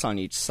space on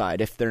each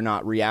side if they're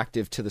not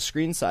reactive to the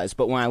screen size.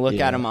 But when I look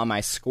at them on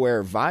my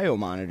square Vio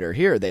monitor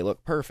here, they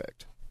look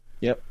perfect.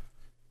 Yep,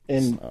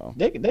 and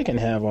they can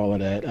have all of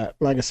that.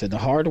 Like I said, the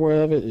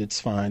hardware of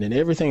it's fine, and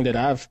everything that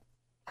I've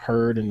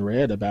heard and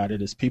read about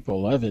it is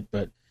people love it,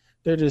 but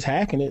they're just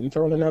hacking it and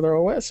throwing another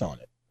OS on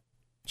it.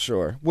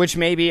 Sure. Which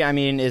maybe, I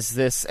mean, is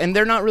this... And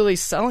they're not really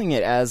selling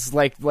it as,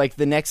 like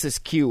the Nexus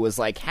Q was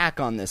like, hack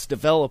on this,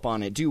 develop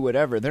on it, do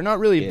whatever. They're not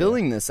really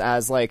billing this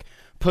as, like,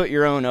 put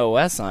your own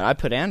OS on it. I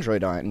put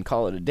Android on it and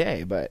call it a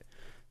day, but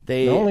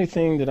they... The only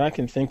thing that I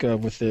can think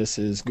of with this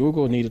is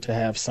Google needed to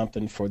have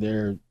something for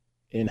their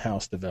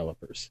in-house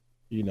developers.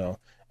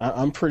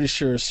 I'm pretty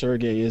sure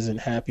Sergey isn't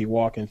happy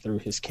walking through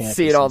his campus.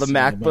 See all the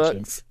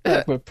MacBooks.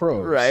 MacBook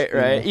Pros.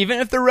 Right. Even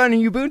if they're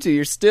running Ubuntu,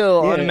 you're still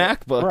on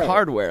MacBook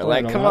hardware.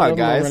 Like, come on,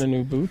 guys.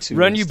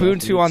 Run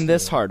Ubuntu on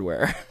this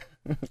hardware.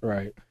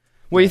 Right.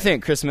 What do you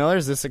think, Chris Miller?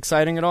 Is this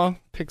exciting at all,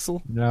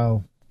 Pixel?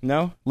 No.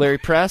 No? Larry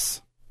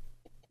Press?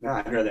 No,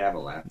 I'd rather have a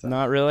laptop.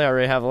 Not really. I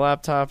already have a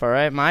laptop. All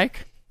right,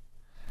 Mike?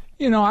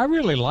 I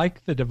really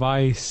like the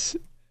device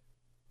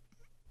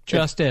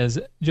just as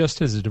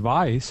a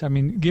device. I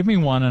mean, give me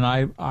one and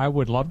I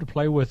would love to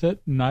play with it,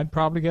 and I'd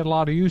probably get a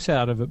lot of use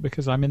out of it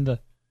because I'm in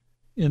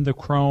the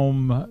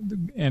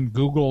Chrome and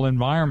Google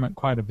environment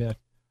quite a bit.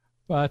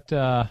 But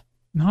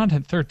not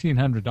at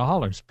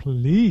 $1,300,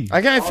 please.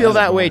 I kind of feel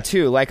that way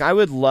too. Like, I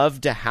would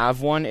love to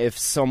have one if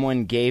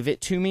someone gave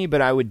it to me, but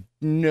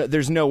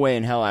there's no way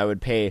in hell I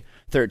would pay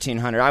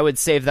 $1,300. I would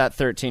save that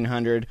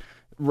 $1,300,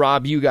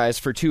 rob you guys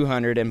for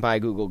 $200 and buy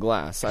Google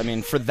Glass. I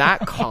mean, for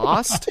that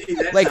cost,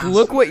 That like, sounds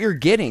look what you're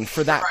getting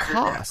for that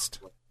cost.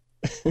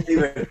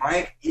 Anyway,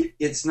 Mike,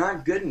 it's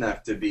not good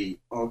enough to be,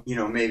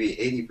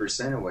 maybe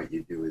 80% of what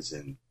you do is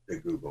in the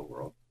Google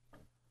world.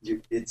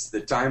 It's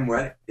the time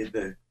when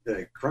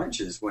the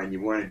crunch is when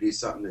you want to do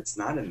something that's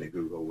not in the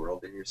Google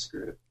world, and you're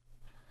screwed.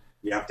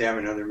 You have to have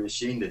another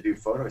machine to do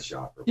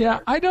Photoshop. Yeah,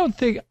 I don't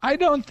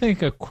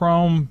think a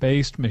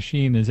Chrome-based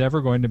machine is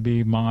ever going to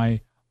be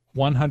my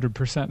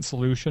 100%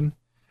 solution.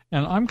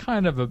 And I'm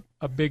kind of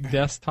a big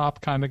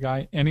desktop kind of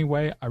guy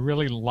anyway. I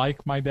really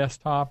like my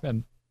desktop,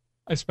 and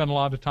I spend a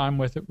lot of time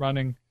with it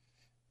running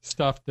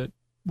stuff that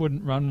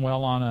wouldn't run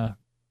well on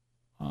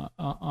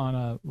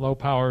a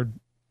low-powered.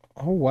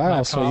 Oh wow!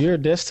 Laptop. So you're a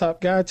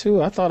desktop guy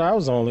too? I thought I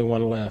was the only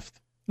one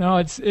left. No,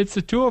 it's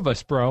the two of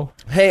us, bro.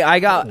 Hey, I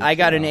got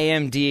an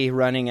AMD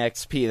running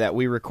XP that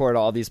we record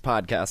all these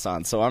podcasts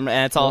on. So and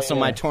it's also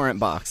my torrent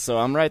box. So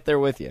I'm right there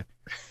with you.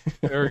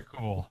 Very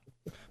cool.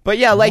 But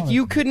yeah, like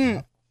you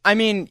couldn't. I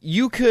mean,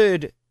 you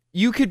could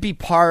be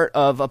part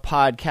of a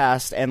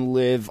podcast and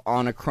live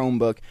on a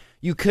Chromebook.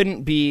 You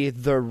couldn't be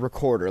the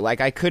recorder. Like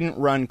I couldn't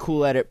run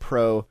Cool Edit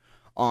Pro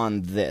on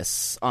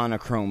a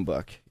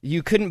Chromebook.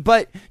 You couldn't.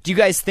 But do you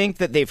guys think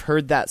that they've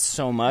heard that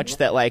so much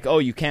that like, oh,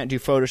 you can't do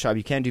Photoshop,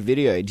 you can't do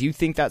video? Do you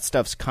think that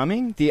stuff's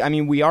coming? I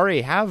mean, we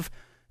already have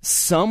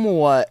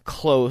somewhat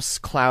close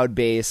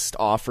cloud-based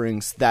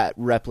offerings that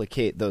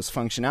replicate those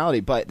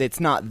functionality, but it's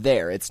not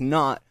there. It's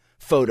not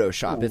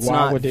Photoshop. It's Why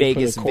not would they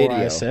Vegas put a Core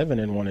Video.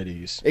 i7 in one of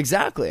these?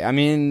 Exactly. I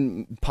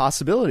mean,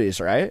 possibilities,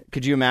 right?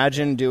 Could you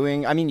imagine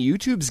doing? I mean,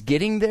 YouTube's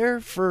getting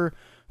there for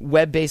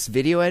web-based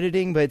video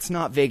editing, but it's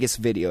not Vegas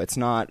Video. It's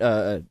not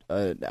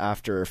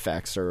After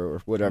Effects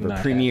or whatever, Not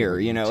Premiere.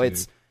 happening, You know,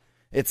 too.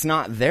 it's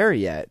not there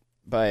yet,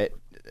 but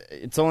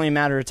it's only a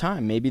matter of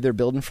time. Maybe they're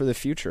building for the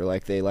future,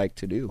 like they like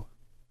to do.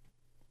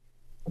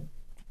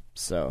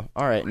 So,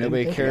 all right,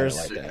 nobody think cares.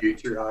 about it In like the that.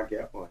 future, I'll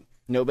get one.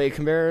 Nobody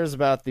cares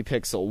about the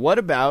Pixel. What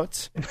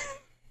about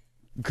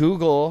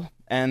Google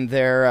and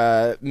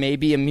their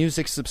maybe a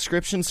music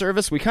subscription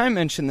service? We kind of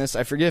mentioned this.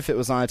 I forget if it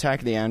was on Attack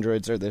of the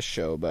Androids or this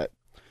show, but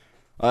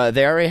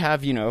they already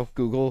have,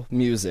 Google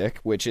Music,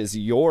 which is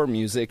your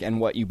music and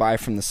what you buy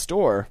from the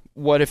store.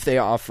 What if they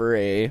offer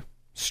a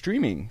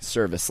streaming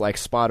service like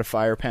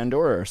Spotify or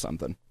Pandora or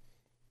something?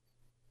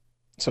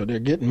 So they're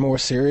getting more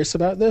serious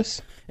about this?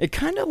 It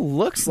kind of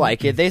looks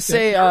like it. They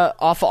say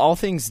off of All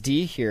Things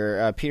D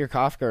here, Peter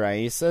Kafka, right?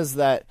 He says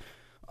that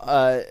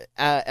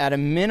at a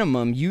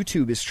minimum,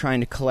 YouTube is trying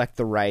to collect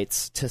the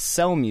rights to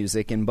sell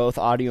music in both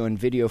audio and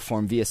video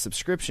form via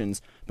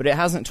subscriptions, but it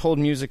hasn't told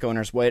music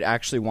owners what it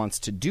actually wants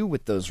to do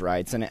with those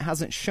rights, and it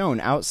hasn't shown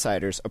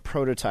outsiders a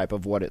prototype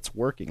of what it's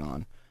working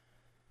on.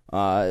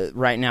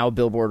 Right now,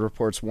 Billboard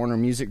reports Warner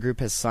Music Group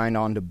has signed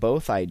on to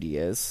both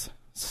ideas,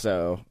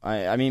 so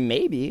I mean,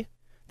 maybe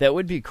that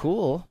would be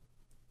cool.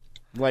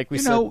 Like we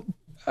said,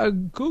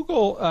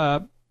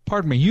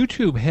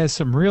 YouTube has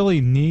some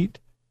really neat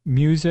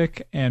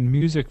music and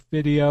music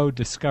video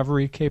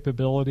discovery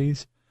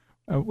capabilities.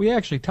 We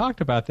actually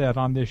talked about that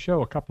on this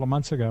show a couple of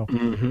months ago.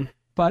 Mm-hmm.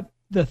 But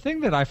the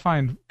thing that I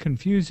find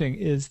confusing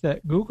is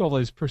that Google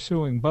is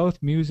pursuing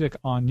both music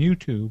on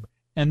YouTube,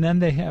 and then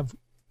they have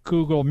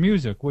Google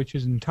Music, which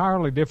is an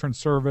entirely different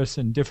service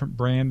and different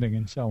branding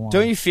and so on.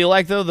 Don't you feel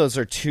like, though, those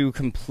are two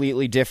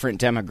completely different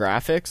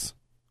demographics?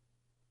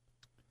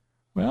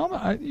 Well,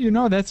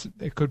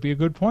 it could be a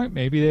good point.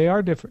 Maybe they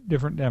are different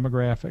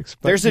demographics.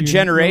 But There's a you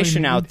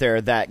generation really out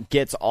there that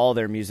gets all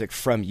their music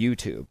from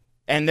YouTube.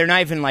 And they're not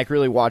even like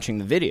really watching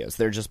the videos.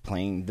 They're just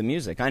playing the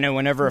music. I know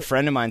whenever a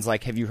friend of mine's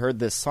like, have you heard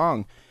this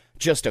song?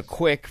 Just a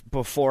quick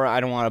before,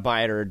 I don't want to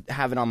buy it or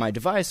have it on my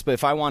device, but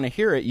if I want to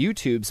hear it,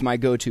 YouTube's my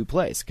go-to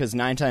place because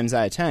 9 times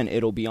out of 10,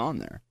 it'll be on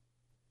there.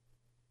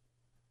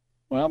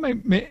 Well,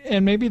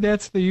 maybe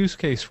that's the use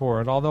case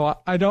for it. Although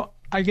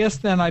I guess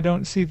then I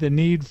don't see the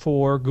need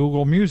for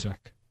Google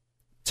Music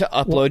to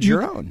upload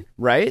your own,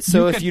 right?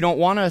 So if you don't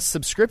want a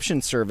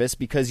subscription service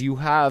because you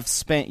have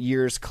spent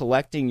years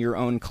collecting your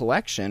own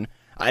collection,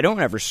 I don't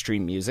ever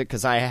stream music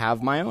because I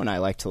have my own I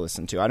like to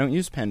listen to. I don't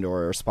use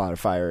Pandora or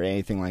Spotify or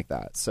anything like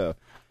that. So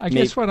I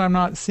guess what I'm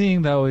not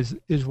seeing, though,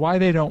 is why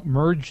they don't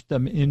merge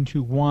them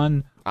into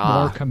one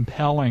more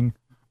compelling,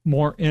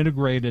 more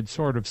integrated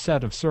sort of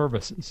set of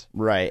services.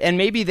 Right. And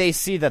maybe they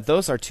see that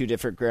those are two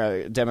different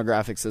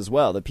demographics as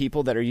well. The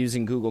people that are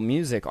using Google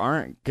Music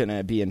aren't going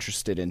to be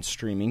interested in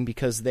streaming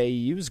because they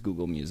use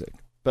Google Music.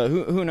 But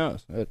who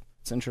knows?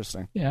 It's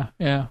interesting. Yeah.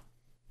 I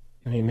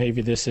mean,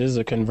 maybe this is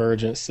a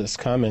convergence that's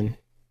coming,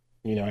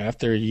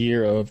 after a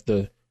year of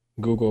the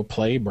Google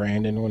Play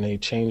branding when they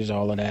changed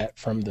all of that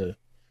from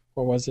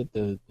what was it?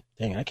 I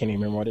can't even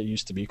remember what it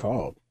used to be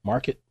called.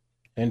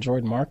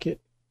 Android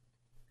Market?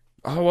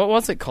 Oh, what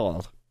was it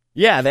called?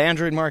 Yeah, the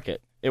Android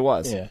Market. It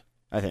was. Yeah.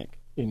 I think.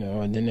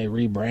 And then they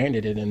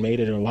rebranded it and made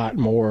it a lot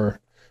more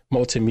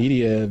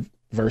multimedia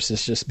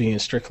versus just being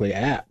strictly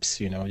apps.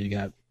 You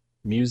got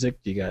music,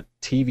 you got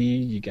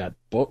TV, you got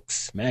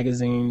books,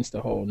 magazines,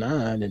 the whole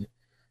nine. And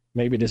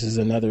maybe this is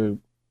another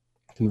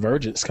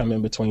convergence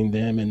coming between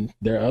them and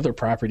their other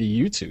property,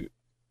 YouTube.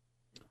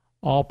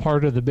 All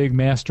part of the big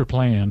master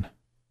plan.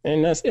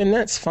 And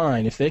that's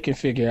fine if they can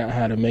figure out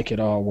how to make it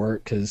all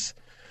work. Because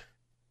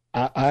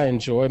I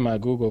enjoy my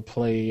Google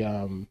Play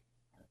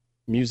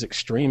music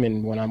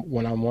streaming when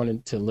I'm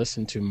wanting to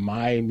listen to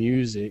my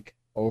music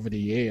over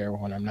the air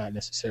when I'm not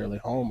necessarily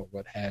home or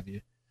what have you.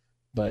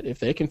 But if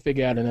they can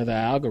figure out another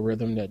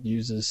algorithm that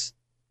uses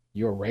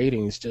your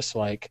ratings just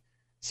like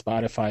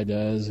Spotify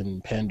does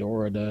and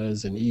Pandora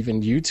does and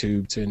even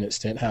YouTube to an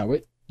extent how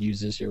it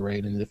uses your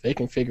ratings, if they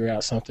can figure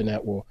out something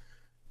that will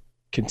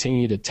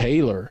continue to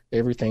tailor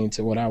everything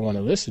to what I want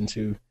to listen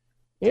to,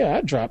 yeah,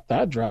 I'd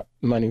drop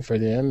money for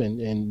them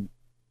and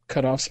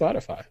cut off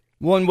Spotify.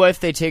 Well, and what if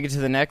they take it to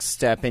the next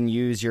step and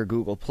use your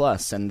Google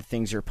Plus and the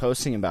things you're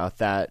posting about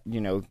that,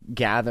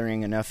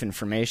 gathering enough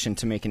information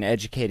to make an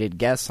educated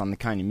guess on the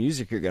kind of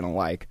music you're going to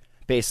like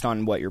based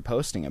on what you're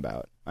posting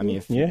about? I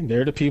mean,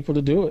 they're the people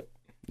to do it.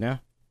 Yeah.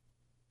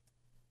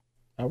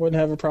 I wouldn't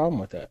have a problem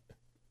with that.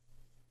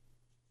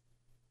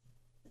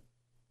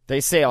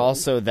 They say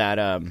also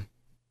that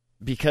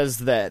because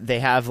they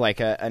have like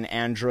an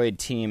Android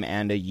team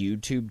and a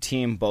YouTube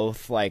team,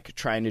 both like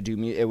trying to do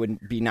it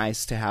would be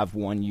nice to have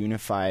one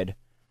unified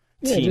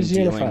team just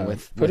dealing unify.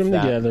 with put them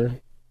that.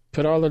 together,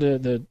 put all of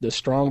the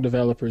strong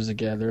developers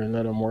together, and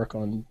let them work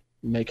on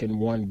making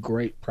one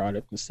great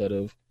product instead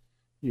of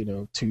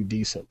two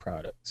decent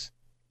products.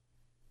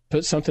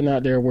 Put something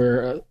out there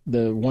where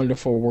the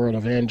wonderful world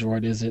of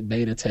Android isn't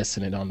beta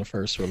testing it on the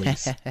first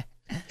release.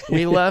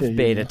 We love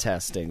beta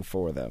testing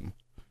for them.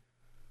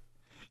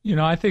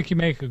 I think you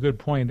make a good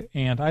point,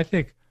 and I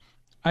think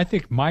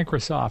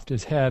Microsoft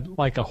has had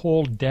like a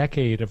whole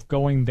decade of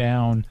going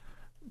down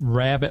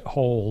rabbit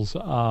holes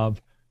of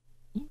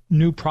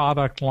new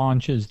product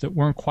launches that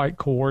weren't quite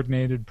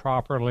coordinated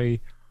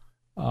properly,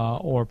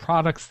 or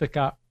products that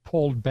got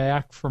pulled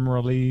back from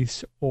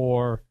release,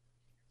 or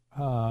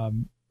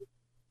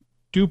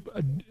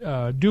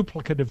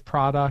duplicative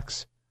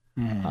products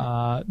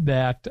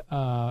that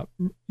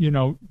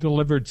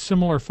delivered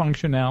similar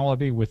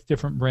functionality with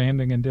different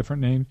branding and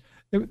different names.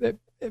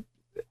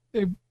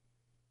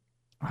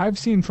 I've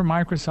seen from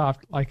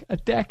Microsoft like a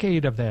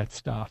decade of that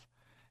stuff,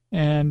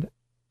 and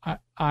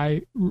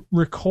I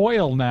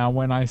recoil now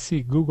when I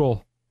see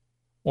Google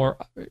or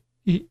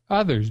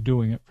others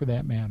doing it for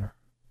that matter.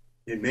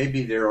 It may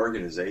be their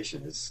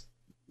organization has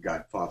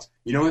got faults.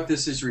 You know what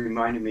this is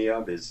reminding me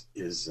of is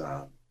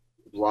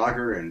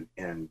Blogger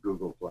and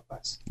Google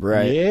Plus.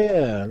 Right.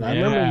 Yeah, I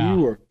remember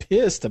you were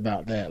pissed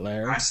about that,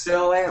 Larry. I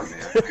still am,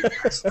 man.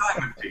 I still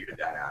haven't figured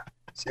that out.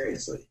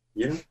 Seriously,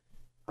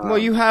 Well,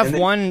 you have the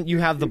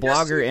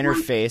Blogger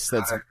interface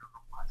that's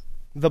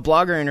the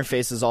Blogger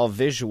interface is all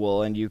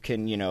visual, and you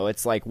can,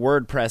 it's like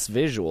WordPress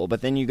visual,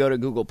 but then you go to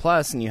Google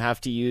Plus and you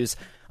have to use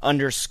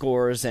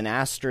underscores and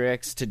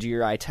asterisks to do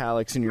your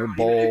italics and your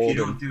bold. Even if you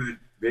don't do it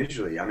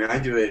visually, I mean, I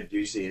do it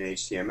usually in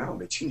HTML,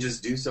 but you can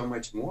just do so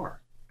much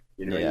more.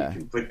 You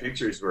can put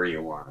pictures where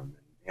you want them,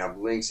 and have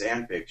links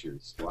and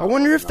pictures. I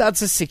wonder if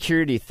that's a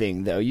security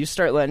thing, though. You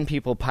start letting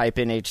people pipe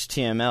in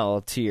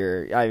HTML to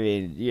your,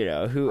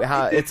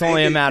 it's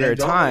only a matter of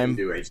time.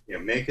 Do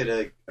HTML. Make it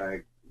a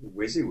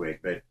WYSIWYG,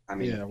 but I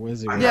mean,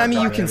 WYSIWYG. Yeah, I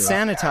mean, you can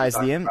sanitize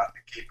the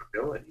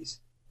capabilities.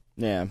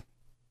 Yeah.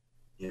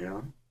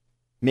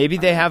 Maybe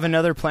they have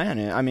another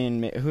plan. I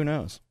mean, who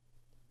knows?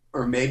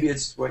 Or maybe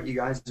it's what you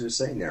guys are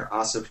saying there,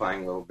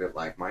 ossifying a little bit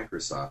like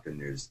Microsoft,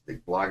 and there's the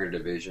Blogger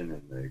division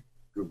and the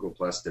Google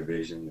Plus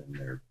division, and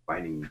they're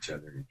fighting each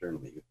other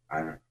internally. I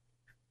don't know.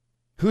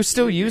 Who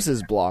still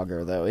uses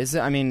Blogger, though?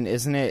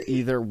 Isn't it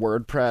either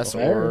WordPress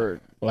or...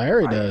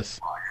 Larry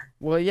does.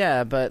 Well,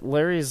 yeah, but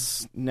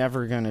Larry's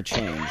never going to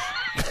change.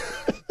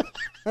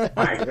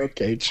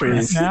 Okay,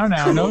 true.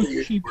 Now, no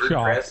cheap WordPress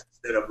shot.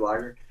 instead of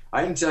Blogger.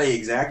 I can tell you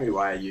exactly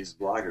why I use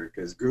Blogger,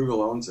 because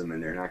Google owns them,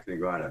 and they're not going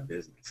to go out of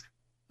business.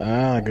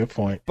 Good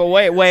point. But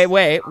wait.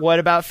 What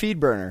about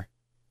FeedBurner?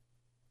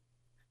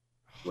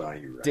 Well,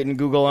 you're right. Didn't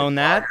Google own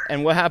that?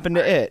 And what happened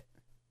to it?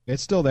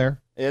 It's still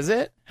there. Is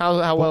it?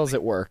 How well does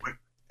it work?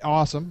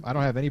 Awesome. I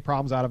don't have any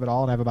problems out of it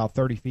all, and I have about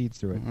 30 feeds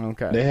through it.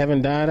 Okay. They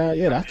haven't died out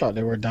yet? I thought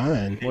they were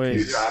dying.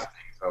 You dropped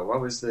things. So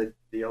what was the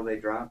deal they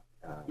dropped?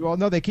 Well,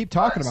 no, they keep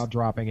talking about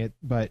dropping it,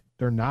 but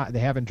they're not. They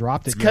haven't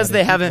dropped it yet. Because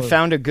they haven't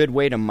found a good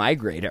way to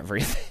migrate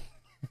everything.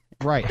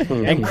 Right.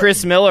 And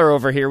Chris Miller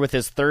over here with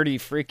his 30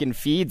 freaking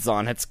feeds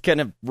on it's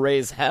gonna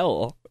raise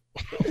hell.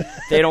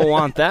 They don't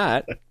want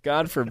that.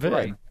 God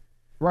forbid.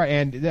 Right,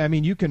 and I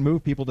mean, you can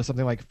move people to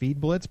something like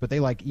FeedBlitz, but they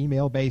like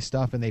email-based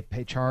stuff and they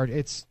pay charge.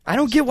 I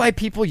don't get why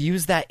people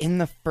use that in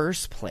the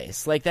first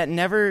place. Like, that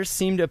never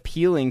seemed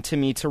appealing to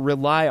me to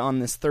rely on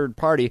this third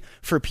party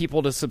for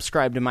people to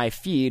subscribe to my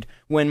feed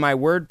when my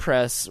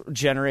WordPress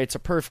generates a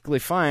perfectly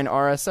fine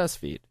RSS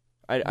feed.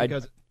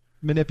 Because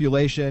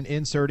manipulation,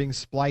 inserting,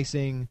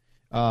 splicing,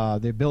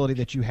 the ability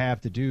that you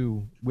have to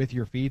do with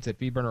your feeds that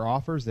FeedBurner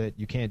offers that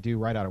you can't do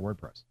right out of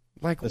WordPress.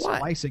 Like the what?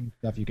 splicing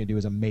stuff you can do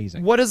is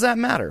amazing. What does that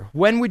matter?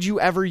 When would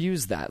you ever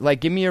use that? Like,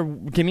 give me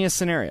a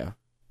scenario.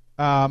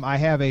 I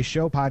have a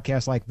show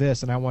podcast like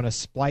this, and I want to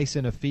splice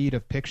in a feed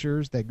of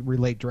pictures that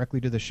relate directly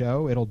to the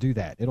show. It'll do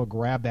that. It'll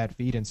grab that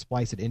feed and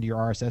splice it into your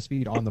RSS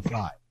feed on the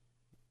fly.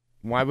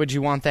 Why would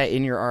you want that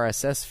in your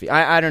RSS feed?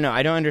 I don't know.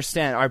 I don't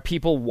understand. Are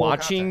people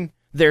watching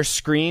their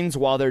screens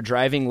while they're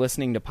driving,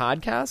 listening to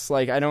podcasts?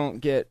 Like, I don't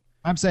get.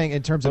 I'm saying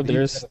in terms of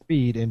the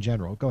feed in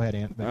general. Go ahead,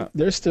 Ant.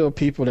 There's still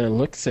people that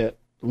looks at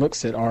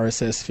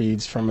RSS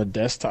feeds from a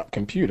desktop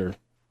computer.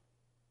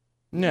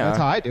 No, that's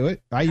how I do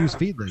it. I use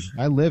Feedly.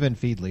 I live in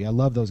Feedly. I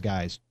love those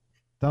guys.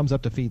 Thumbs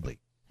up to Feedly.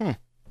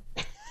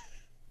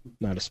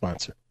 Not a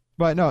sponsor,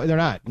 but no, they're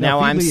not. Now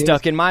I'm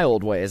stuck in my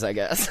old ways, I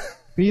guess.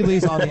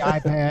 Feedly's on the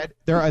iPad.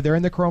 They're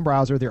in the Chrome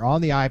browser. They're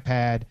on the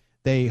iPad.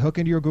 They hook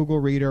into your Google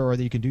Reader, or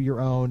you can do your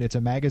own. It's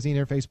a magazine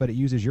interface, but it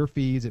uses your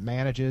feeds. It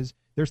manages.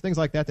 There's things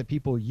like that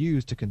people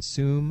use to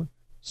consume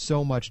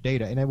so much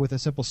data. And then with a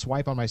simple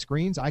swipe on my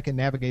screens, I can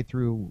navigate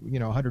through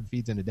 100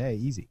 feeds in a day,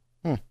 easy.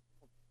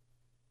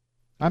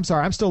 I'm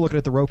sorry, I'm still looking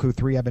at the Roku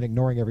 3. I've been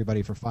ignoring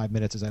everybody for 5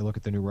 minutes as I look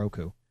at the new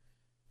Roku.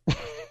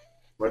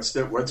 What's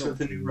with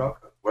the new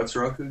Roku? What's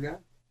Roku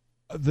got?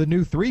 The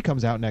new 3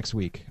 comes out next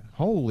week.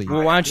 Holy.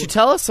 Well, why don't you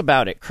tell us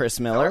about it,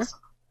 Chris Miller?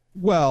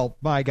 Well,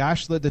 my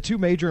gosh, the two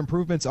major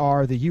improvements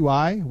are the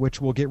UI,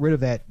 which will get rid of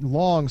that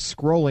long,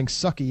 scrolling,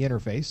 sucky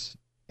interface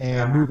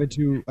and move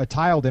into a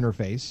tiled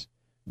interface,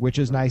 which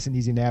is nice and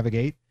easy to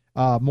navigate.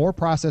 More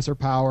processor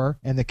power,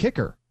 and the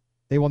kicker,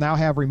 they will now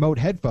have remote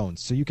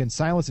headphones, so you can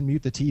silence and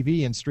mute the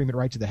TV and stream it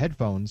right to the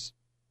headphones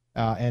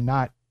and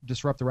not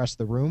disrupt the rest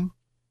of the room,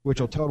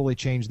 which will totally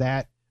change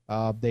that.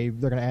 They're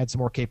going to add some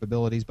more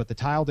capabilities, but the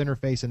tiled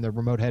interface and the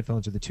remote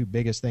headphones are the two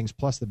biggest things,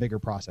 plus the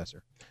bigger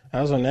processor. I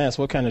was going to ask,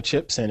 what kind of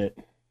chip's in it?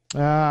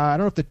 I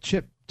don't know if the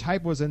chip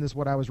type was in this,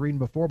 what I was reading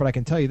before, but I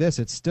can tell you this,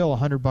 it's still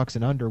 $100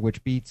 and under,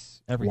 which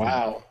beats everything.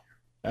 Wow.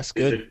 That's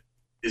good.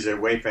 Is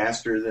it way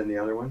faster than the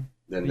other one?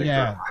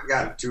 Yeah. I've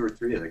got 2 or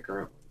 3 of the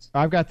current ones.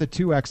 I've got the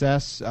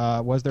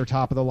 2XS, was their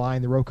top of the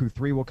line. The Roku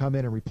 3 will come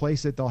in and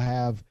replace it. They'll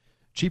have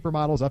cheaper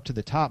models up to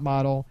the top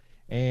model.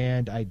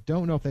 And I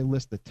don't know if they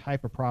list the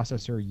type of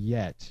processor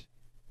yet.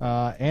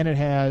 And it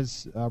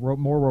has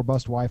more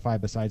robust Wi-Fi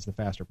besides the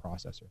faster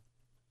processor.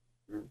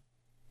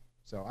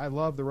 So I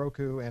love the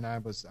Roku, and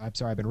I'm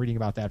sorry, I've been reading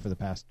about that for the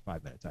past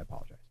 5 minutes. I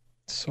apologize.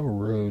 So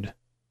rude.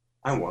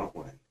 I want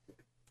one.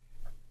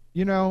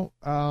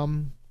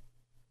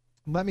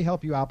 Let me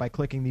help you out by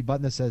clicking the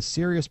button that says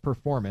Sirius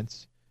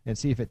Performance and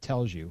see if it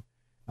tells you.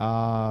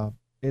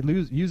 It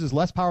uses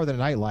less power than a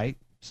nightlight,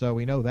 so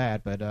we know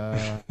that, but...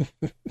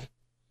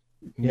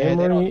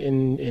 Memory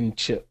and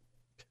chip.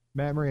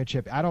 Memory and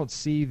chip. I don't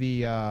see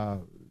the...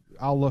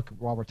 I'll look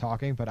while we're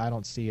talking, but I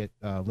don't see it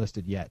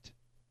listed yet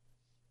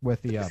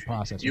with the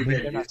processor.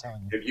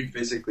 Have you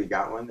physically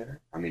got one there?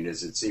 I mean,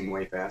 does it seem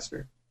way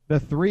faster? The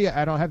 3,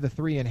 I don't have the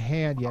 3 in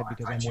hand yet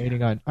because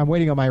I'm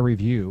waiting on my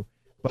review.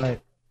 But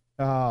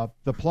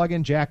the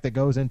plug-in jack that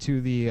goes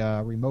into the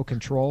remote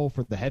control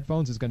for the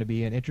headphones is going to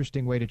be an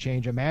interesting way to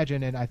change.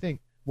 Imagine, and I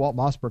think Walt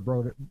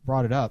Mossberg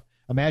brought it up.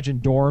 Imagine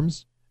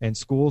dorms and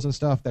schools and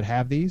stuff that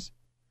have these.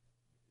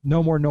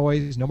 No more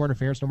noise, no more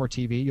interference, no more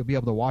TV. You'll be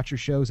able to watch your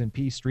shows in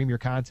peace, stream your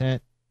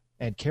content,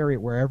 and carry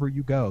it wherever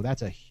you go.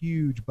 That's a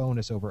huge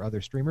bonus over other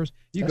streamers.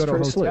 You go to a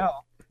hotel, slick.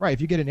 Right?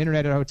 If you get an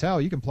internet at a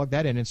hotel, you can plug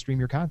that in and stream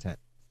your content.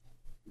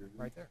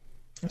 Right there.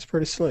 That's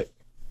pretty slick.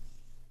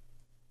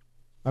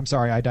 I'm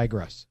sorry, I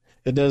digress.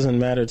 It doesn't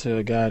matter to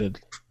a guy that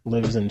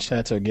lives in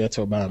Chateau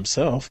Ghetto by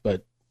himself,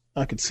 but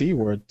I could see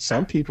where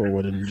some people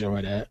would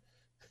enjoy that.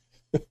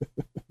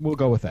 We'll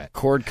go with that.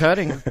 Cord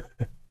cutting.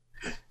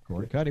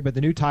 But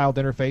the new tiled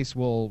interface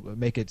will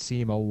make it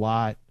seem a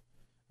lot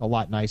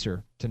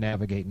nicer to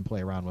navigate and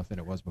play around with than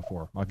it was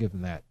before. I'll give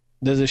them that.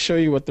 Does it show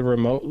you what the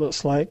remote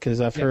looks like? Because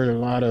I've heard a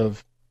lot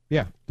of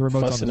the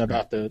remote's fussing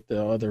about the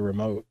other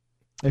remote.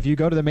 If you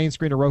go to the main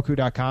screen of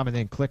Roku.com and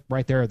then click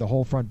right there, the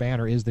whole front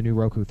banner is the new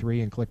Roku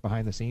 3, and click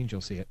behind the scenes, you'll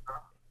see it.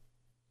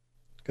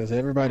 Because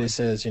everybody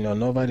says,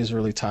 nobody's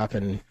really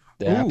topping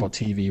the Apple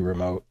TV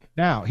remote.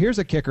 Now, here's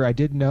a kicker I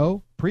didn't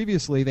know.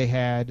 Previously, they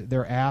had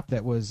their app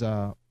that was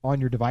on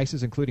your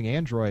devices, including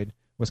Android,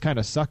 was kind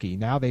of sucky.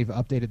 Now they've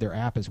updated their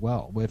app as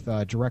well with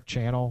direct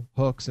channel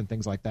hooks and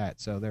things like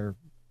that. So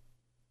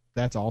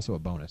that's also a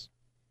bonus.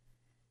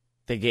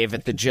 They gave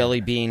it the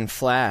Jelly Bean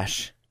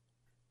Flash.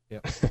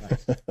 Yep.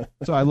 Nice.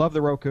 So I love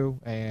the Roku,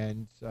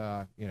 and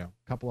a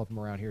couple of them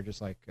around here, just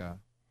like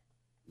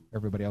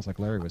everybody else, like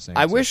Larry was saying.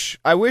 I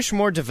wish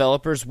more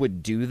developers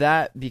would do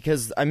that,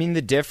 because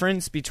the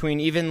difference between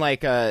even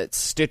like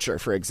Stitcher,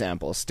 for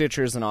example.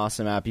 Stitcher is an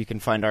awesome app. You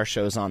can find our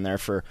shows on there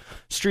for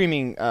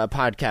streaming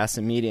podcasts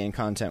and media and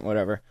content,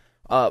 whatever.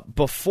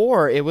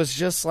 Before it was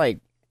just like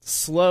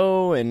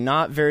slow and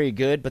not very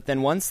good, but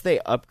then once they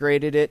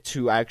upgraded it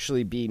to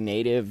actually be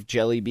native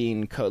Jelly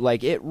Bean code,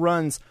 like it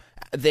runs.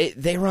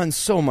 They run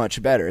so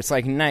much better. It's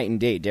like night and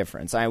day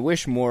difference. I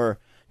wish more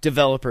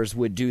developers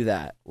would do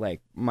that,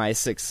 like My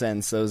Sixth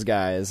Sense, those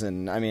guys.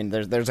 And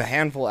there's a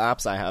handful of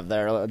apps I have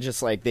there,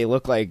 just like they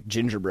look like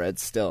gingerbread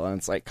still, and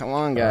it's like, come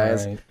on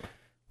guys,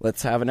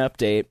 let's have an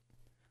update.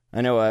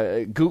 I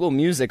know Google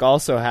Music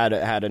also had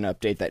an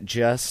update that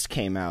just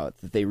came out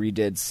that they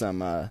redid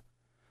some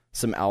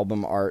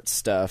album art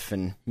stuff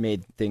and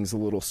made things a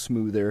little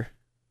smoother.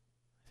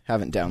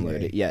 Haven't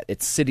downloaded it yet.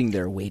 It's sitting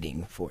there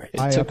waiting for it.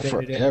 It took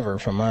forever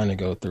for mine to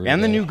go through.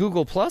 And the new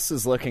Google Plus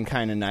is looking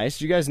kind of nice.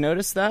 Do you guys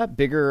notice that?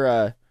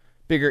 Bigger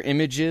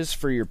images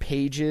for your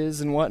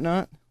pages and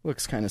whatnot.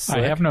 Looks kind of slick.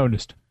 I have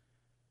noticed.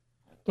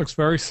 Looks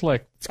very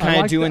slick. It's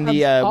kind of doing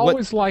the... I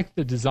always liked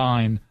the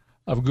design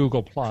of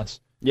Google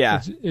Plus.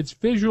 Yeah. It's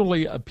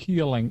visually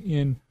appealing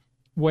in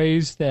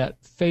ways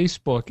that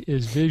Facebook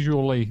is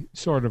visually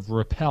sort of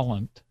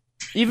repellent.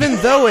 Even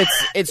though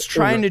it's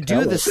trying to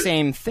do the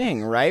same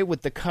thing, right?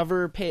 With the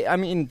cover page. I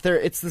mean,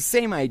 it's the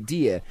same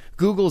idea.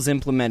 Google's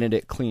implemented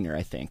it cleaner,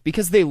 I think,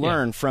 because they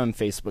learn from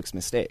Facebook's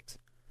mistakes.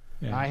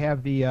 Yeah. I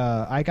have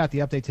I got the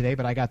update today,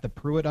 but I got the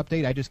Pruitt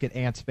update. I just get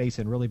Ant's face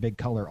in really big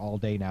color all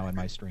day now in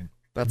my stream.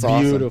 That's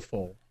awesome.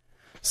 Beautiful.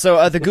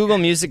 So the Google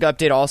Music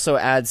update also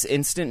adds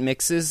instant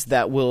mixes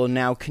that will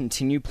now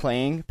continue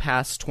playing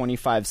past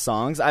 25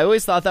 songs. I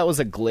always thought that was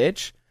a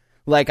glitch.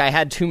 Like, I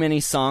had too many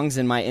songs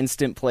in my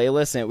instant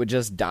playlist and it would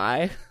just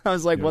die. I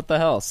was like, what the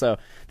hell? So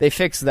they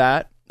fixed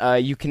that.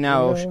 You can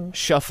now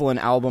shuffle an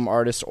album,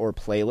 artist, or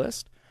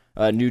playlist.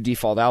 New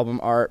default album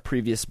art,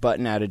 previous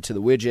button added to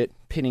the widget,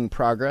 pinning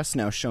progress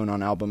now shown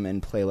on album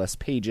and playlist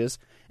pages,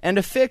 and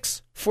a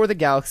fix for the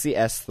Galaxy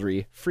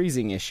S3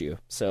 freezing issue.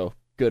 So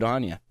good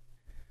on you.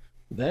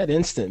 That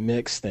instant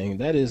mix thing,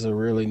 that is a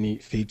really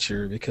neat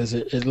feature because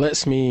it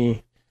lets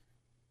me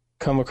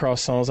come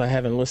across songs I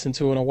haven't listened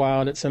to in a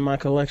while that's in my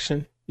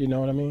collection. You know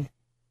what I mean?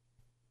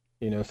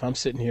 You know, if I'm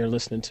sitting here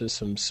listening to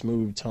some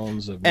smooth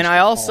tones of... And I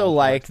also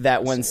like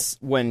that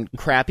when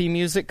crappy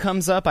music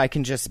comes up, I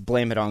can just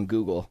blame it on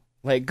Google.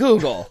 Like,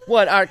 Google,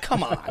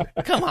 come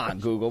on,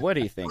 Google, what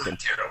are you thinking?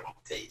 Terrible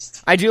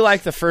taste. I do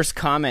like the first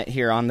comment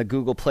here on the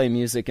Google Play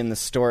Music in the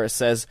store. It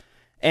says,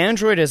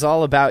 Android is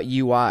all about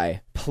UI.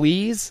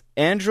 Please?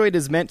 Android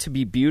is meant to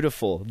be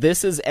beautiful.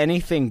 This is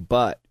anything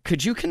but.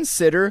 Could you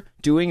consider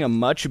doing a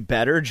much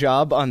better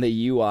job on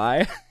the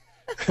UI?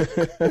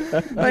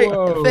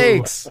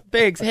 Thanks.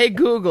 Hey,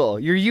 Google,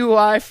 your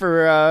UI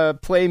for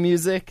Play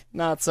Music,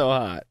 not so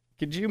hot.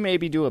 Could you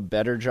maybe do a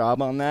better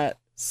job on that?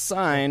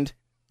 Signed,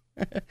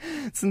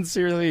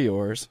 sincerely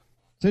yours.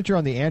 Since you're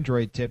on the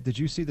Android tip, did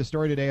you see the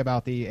story today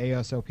about the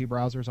ASOP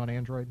browsers on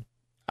Android?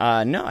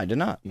 No, I did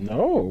not.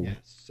 No.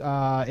 Yes.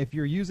 If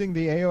you're using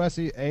the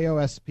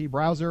AOSP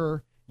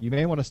browser, you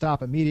may want to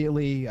stop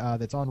immediately.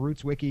 That's on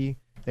Roots Wiki.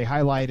 They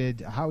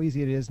highlighted how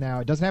easy it is now.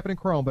 It doesn't happen in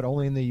Chrome, but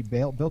only in the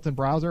built-in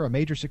browser, a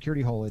major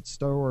security hole. It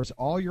stores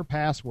all your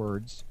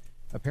passwords,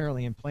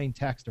 apparently in plain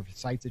text, of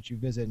sites that you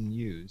visit and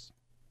use,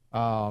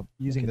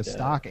 using the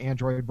stock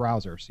Android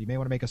browser. So you may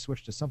want to make a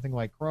switch to something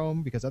like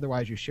Chrome, because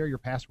otherwise you share your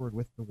password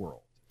with the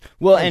world.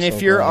 Well, and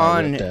if you're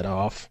on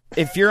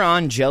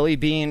Jelly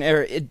Bean,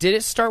 or did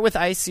it start with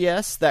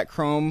ICS that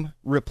Chrome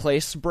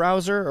replaced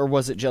browser, or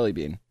was it Jelly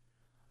Bean?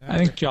 I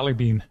think Jelly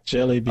Bean.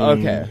 Jelly Bean.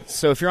 Okay,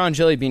 so if you're on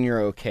Jelly Bean,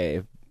 you're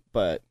okay.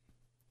 But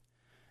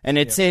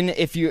it's in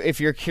if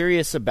you're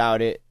curious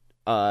about it,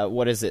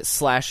 what is it?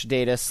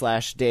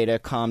 /data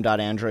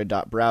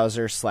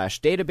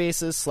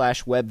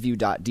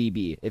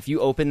com.android.browser/databases/webview.db. If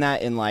you open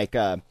that in like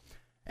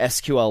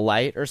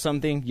SQLite or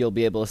something, you'll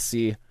be able to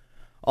see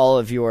all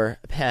of your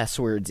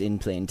passwords in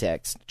plain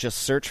text. Just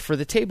search for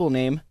the table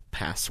name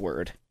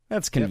password.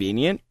 That's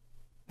convenient.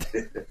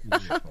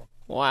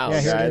 Wow, yeah,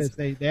 guys. Here it is.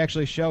 They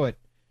actually show it.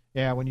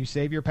 Yeah, when you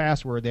save your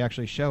password, they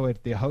actually show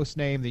it, the host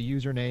name, the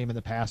username, and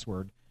the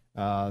password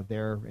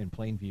there in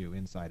plain view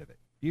inside of it.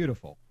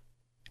 Beautiful.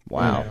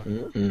 Wow.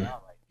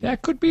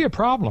 That could be a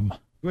problem.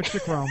 Switch to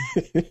Chrome.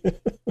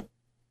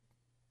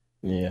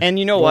 Yeah. And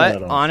you know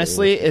what?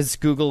 Honestly, is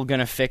Google going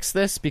to fix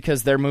this?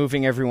 Because they're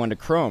moving everyone to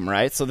Chrome,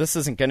 right? So this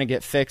isn't going to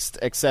get fixed,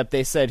 except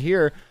they said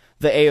here,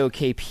 the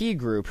AOKP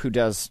group, who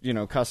does,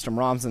 custom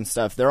ROMs and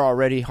stuff, they're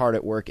already hard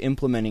at work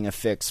implementing a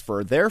fix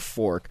for their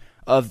fork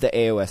of the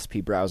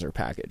AOSP browser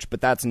package.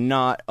 But that's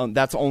not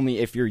that's only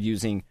if you're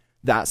using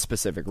that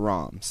specific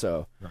ROM.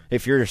 So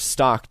if you're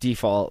stock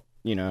default,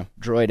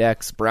 Droid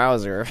X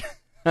browser,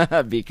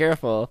 be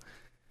careful.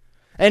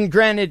 And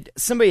granted,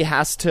 somebody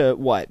has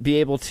to, be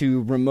able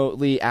to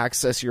remotely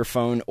access your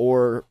phone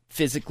or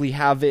physically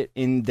have it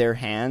in their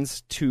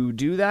hands to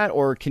do that?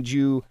 Or could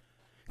you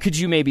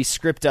maybe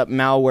script up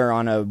malware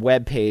on a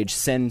web page,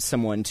 send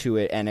someone to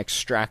it, and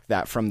extract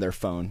that from their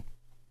phone?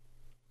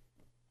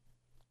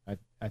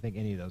 I think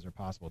any of those are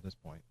possible at this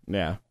point.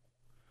 Yeah.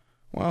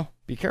 Well,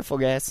 be careful,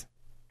 guys.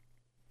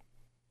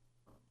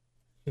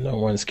 No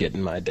one's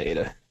getting my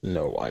data.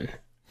 No one.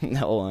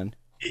 No one.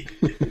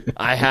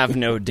 I have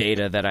no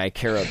data that I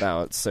care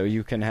about, so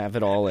you can have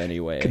it all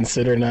anyway.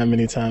 Considering how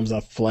many times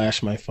I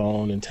flash my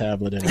phone and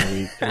tablet in a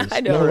week.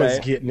 I know, no right?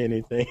 one's getting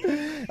anything.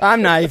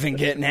 I'm not even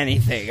getting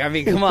anything. I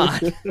mean, come on.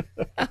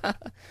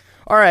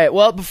 All right,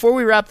 well, before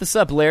we wrap this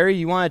up, Larry,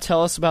 you want to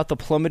tell us about the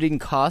plummeting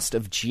cost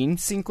of gene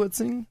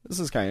sequencing? This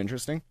is kind of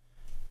interesting.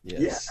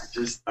 Yes.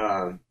 Yeah, just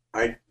why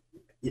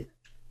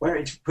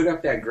don't you put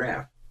up that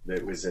graph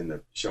that was in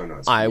the show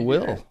notes? I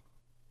will.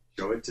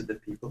 show it to the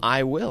people?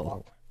 I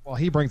will. Well,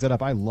 he brings it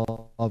up. I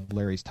love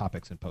Larry's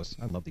topics and posts.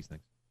 I love these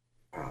things.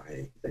 Oh,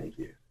 hey, thank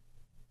you.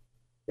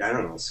 Yeah, I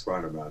don't know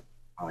squat about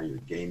all your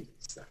games and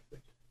stuff. But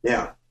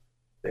yeah,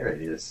 there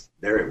it is.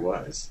 There it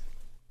was.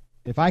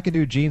 If I can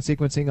do gene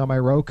sequencing on my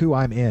Roku,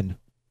 I'm in.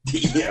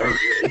 Yeah,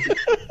 really.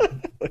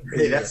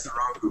 Hey, that's the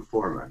Roku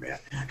form, my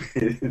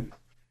man.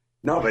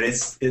 No, but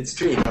it's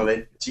true. You know,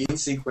 that gene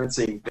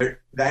sequencing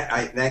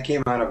that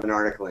came out of an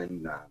article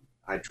in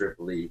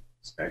IEEE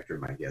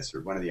Spectrum, I guess,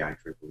 or one of the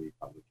IEEE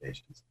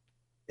publications.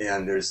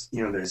 And there's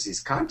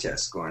these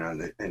contests going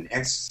on, an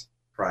X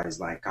Prize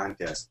like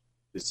contest,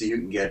 to see who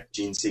can get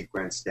gene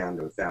sequence down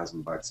to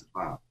 $1,000 a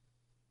pop.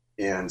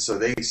 And so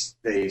they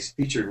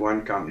featured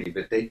one company,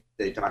 but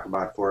they talk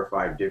about 4 or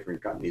 5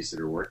 different companies that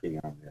are working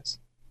on this.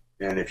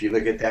 And if you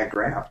look at that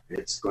graph,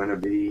 it's going to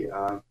be,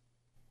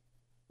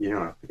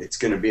 it's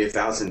going to be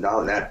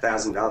 $1,000. That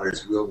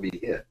 $1,000 will be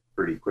hit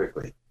pretty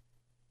quickly.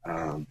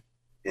 And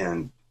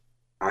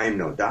I'm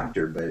no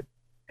doctor, but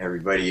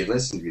everybody you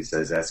listen to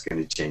says that's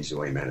going to change the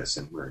way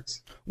medicine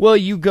works. Well,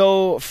 you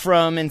go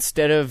from,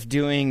 instead of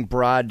doing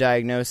broad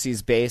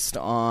diagnoses based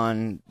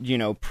on,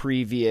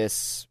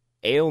 previous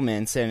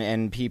ailments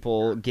and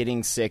people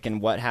getting sick and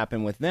what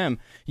happened with them,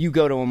 you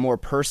go to a more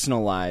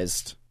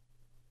personalized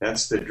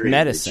That's the dream.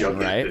 medicine, You'll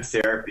get right? the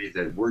therapy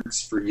that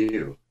works for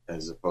you,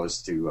 as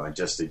opposed to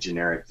just a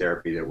generic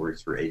therapy that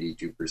works for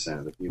 82%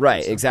 of the people.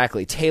 Right,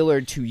 exactly.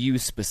 Tailored to you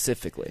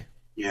specifically.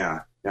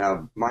 Yeah.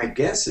 Now, my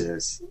guess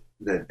is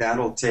that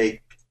that'll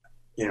take,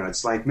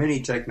 it's like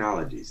many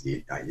technologies.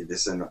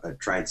 This is a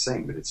trite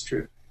saying, but it's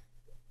true.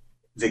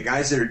 The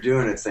guys that are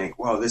doing it think,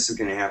 well, this is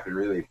going to happen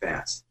really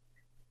fast.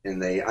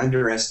 And they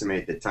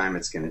underestimate the time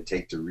it's going to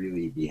take to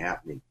really be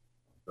happening.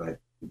 But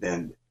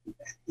then,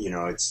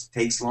 it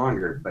takes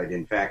longer. But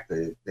in fact,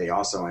 they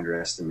also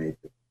underestimate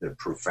the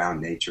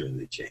profound nature of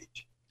the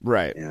change.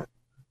 Right. And,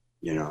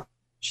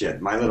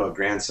 my little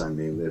grandson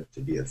may live to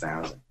be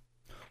 1,000.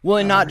 Well,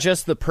 and not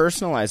just the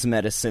personalized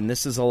medicine.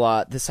 This has a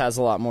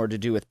lot more to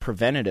do with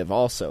preventative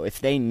also. If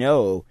they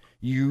know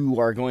you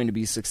are going to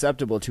be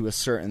susceptible to a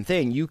certain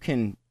thing, you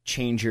can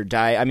change your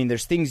diet. I mean,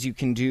 there's things you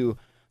can do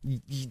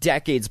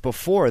decades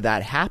before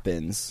that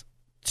happens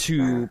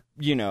to,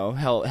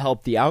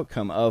 help the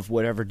outcome of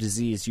whatever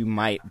disease you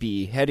might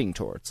be heading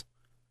towards.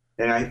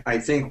 And I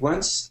think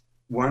once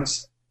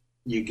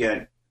you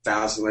get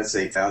let's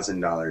say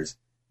 $1,000,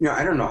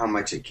 I don't know how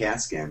much a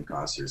CAT scan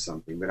costs or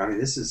something, but I mean,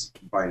 this is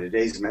by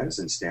today's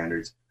medicine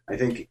standards. I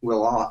think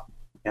we'll all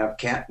have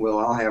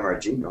our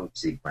genome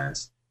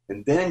sequenced,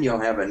 and then you'll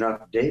have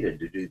enough data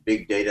to do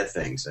big data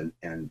things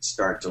and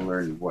start to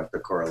learn what the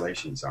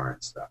correlations are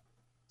and stuff.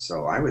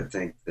 So I would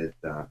think that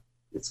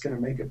it's going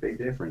to make a big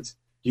difference.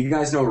 Do you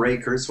guys know Ray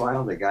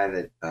Kurzweil, the guy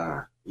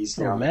that he's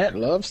now? Matt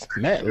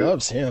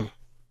loves him.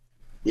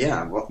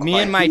 Yeah. Well, Me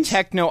and my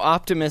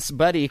techno-optimist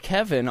buddy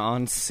Kevin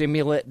on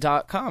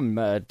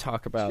Simulant.com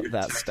talk about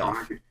that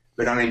stuff.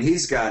 But I mean,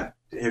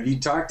 have you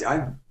talked?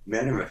 I've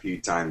met him a few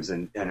times,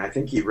 and I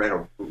think he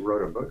wrote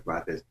a book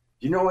about this.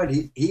 You know what?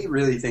 He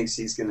really thinks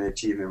he's going to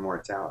achieve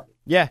immortality.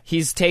 Yeah,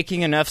 he's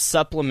taking enough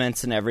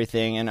supplements and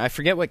everything, and I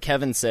forget what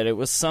Kevin said. It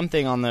was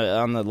something on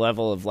the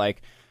level of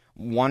like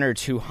 100 or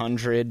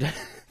 200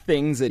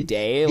 things a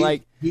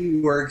day. He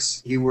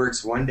works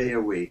 1 day a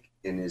week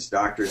in his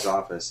doctor's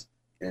office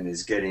and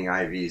is getting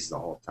IVs the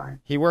whole time.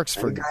 He works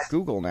for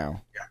Google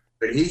now. Yeah,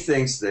 but he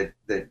thinks that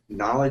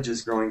knowledge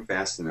is growing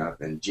fast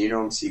enough, and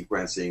genome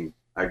sequencing,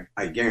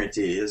 I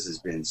guarantee his has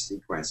been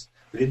sequenced.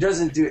 But it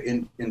doesn't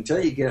do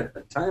until you get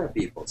a ton of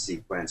people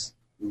sequenced,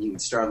 and you can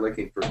start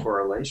looking for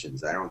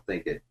correlations. I don't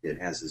think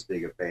it has as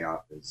big a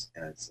payoff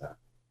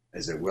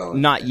as it will.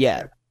 Not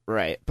yet,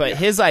 right? But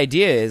his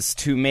idea is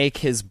to make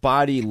his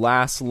body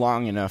last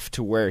long enough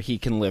to where he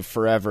can live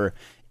forever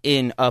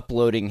in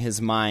uploading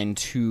his mind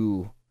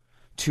to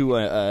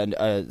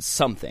a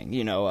something,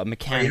 a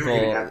mechanical. You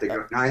don't even have to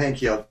go. I think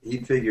he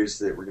figures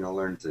that we're going to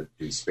learn to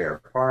do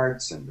spare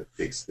parts and to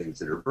fix things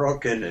that are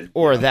broken, and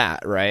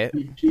that, right?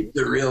 Keep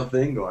the real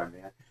thing going,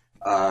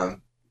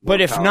 man.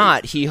 But if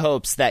not, he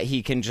hopes that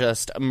he can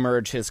just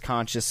merge his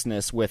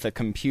consciousness with a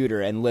computer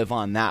and live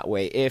on that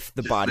way if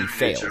the body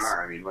fails.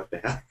 HR, I mean, what the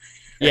hell?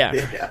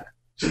 Yeah.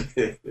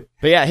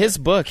 But yeah, his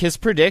book, his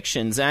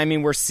predictions, I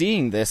mean, we're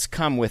seeing this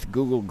come with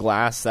Google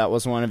Glass. That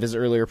was one of his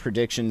earlier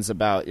predictions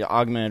about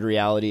augmented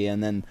reality,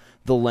 and then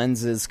the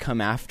lenses come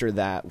after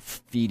that,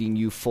 feeding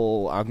you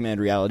full augmented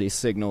reality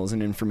signals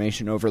and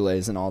information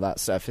overlays and all that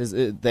stuff.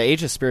 The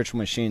Age of Spiritual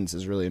Machines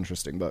is a really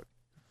interesting book.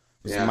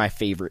 It's my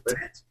favorite.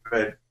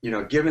 But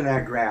given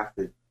that graph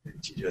that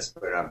you just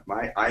put up,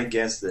 I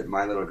guess that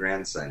my little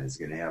grandson is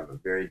going to have a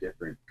very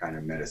different kind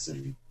of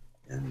medicine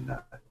and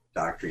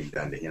doctrine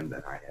done to him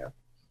than I have.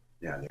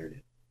 Yeah, there it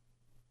is.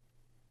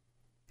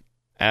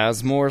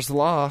 As Moore's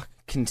Law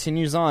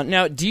continues on.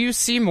 Now, do you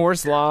see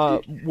Moore's Law?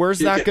 Where's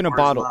that going to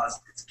bottle?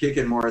 It's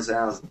kicking Moore's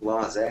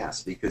Law's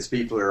ass because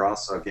people are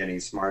also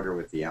getting smarter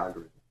with the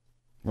algorithm.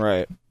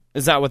 Right.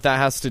 Is that what that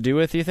has to do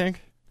with, you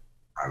think?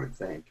 I would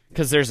think.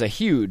 Because there's a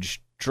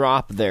huge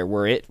drop there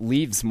where it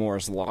leaves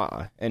Moore's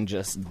Law and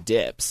just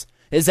dips.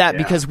 Is that Yeah.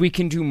 because we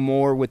can do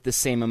more with the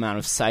same amount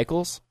of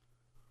cycles?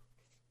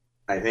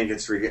 I think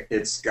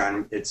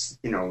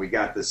we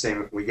got the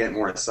same. We get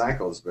more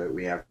cycles, but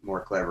we have more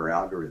clever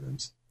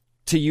algorithms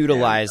To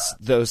utilize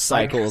those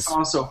cycles. There's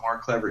also more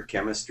clever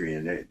chemistry,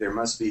 and there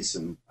must be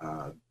some.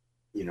 I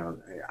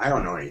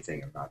don't know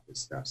anything about this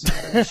stuff. So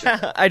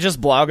I just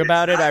blog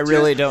about it. I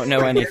really don't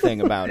know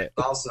anything about it.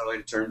 Also,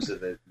 in terms of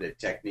the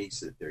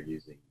techniques that they're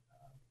using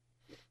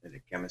at a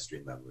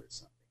chemistry level or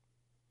something.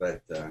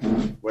 But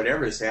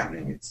whatever is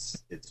happening,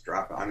 it's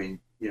dropping. I mean,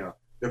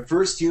 the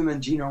first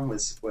human genome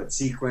was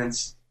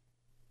sequenced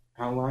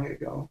how long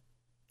ago?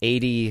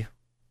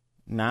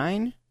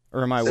 89?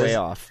 Or am I way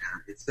off?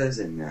 It says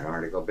in that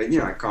article, but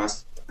it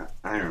cost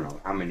I don't know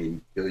how many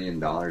 $1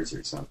 billion or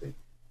something.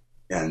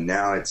 And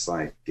now it's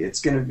like it's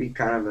going to be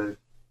kind of a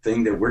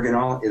thing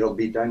that it'll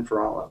be done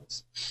for all of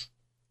us.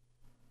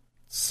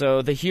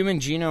 So the Human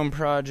Genome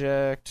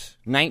Project,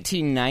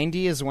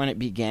 1990 is when it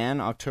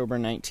began, October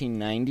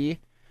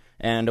 1990,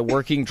 and a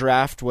working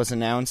draft was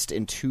announced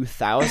in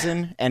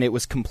 2000, and it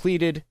was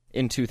completed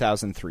in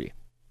 2003.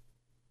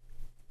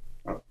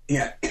 Oh,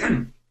 yeah.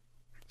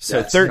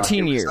 So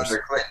 13 years.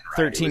 Under Clinton, right?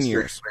 13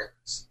 years.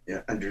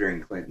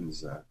 During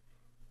Clinton's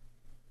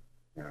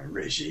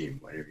regime,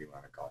 whatever you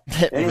want to call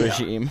it.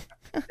 Regime.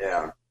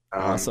 Yeah.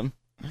 Awesome.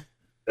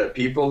 The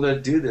people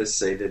that do this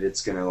say that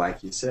it's going to,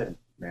 like you said,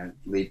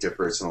 lead to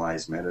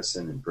personalized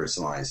medicine and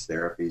personalized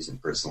therapies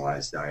and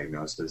personalized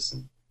diagnosis.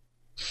 And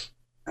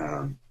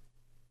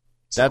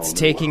that's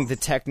taking the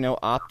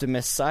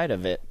techno-optimist side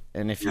of it.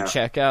 And if you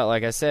check out,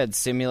 like I said,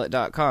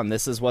 Simulant.com,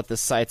 this is what the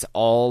site's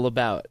all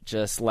about.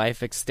 Just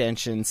life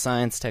extension,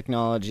 science,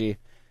 technology,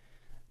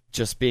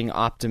 just being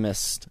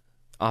optimistic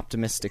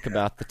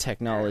about the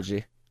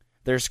technology.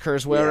 There's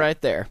Kurzweil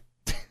right there.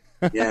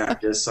 Yeah,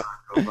 just saw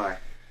it go by.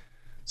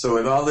 So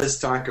with all this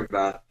talk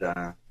about,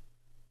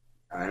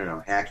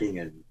 hacking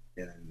and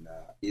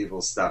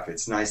evil stuff,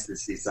 it's nice to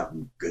see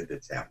something good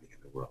that's happening in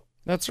the world.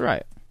 That's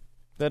right.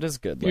 That is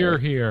good, Larry.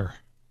 Here.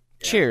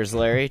 Cheers,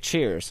 Larry.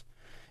 Cheers.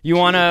 We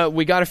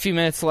got a few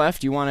minutes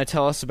left. You want to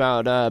tell us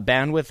about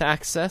bandwidth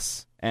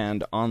access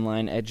and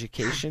online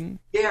education?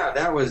 Yeah,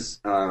 that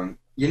was,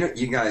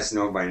 you guys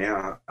know by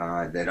now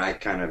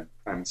that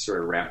I'm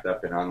sort of wrapped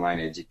up in online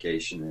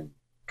education and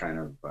kind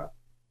of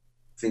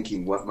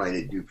thinking what might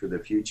it do for the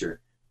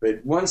future.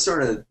 But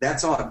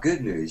that's all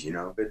good news,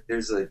 but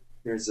there's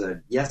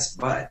a yes,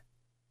 but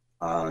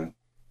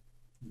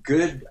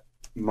good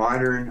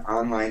modern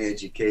online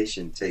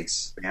education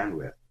takes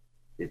bandwidth.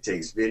 It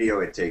takes video,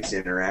 it takes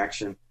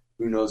interaction.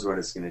 Who knows what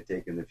it's going to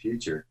take in the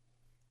future?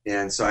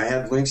 And so I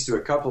have links to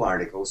a couple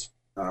articles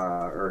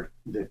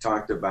that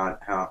talked about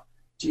how,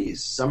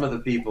 some of the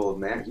people,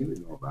 Matt, you would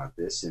know about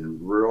this,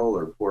 in rural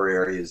or poor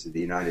areas of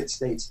the United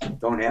States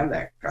don't have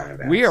that kind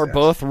of access. We are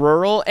both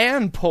rural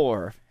and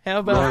poor. How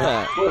about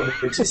that?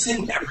 But you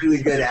seem to have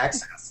really good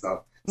access,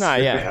 though. No,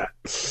 yeah.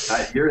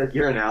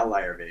 You're an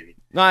outlier, baby.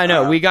 No, I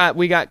know. We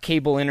got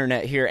cable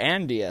internet here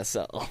and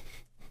DSL.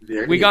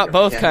 We got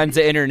go. both kinds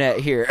of internet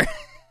here.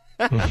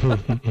 Got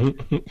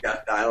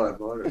dial-up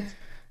modems.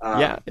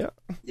 Yeah.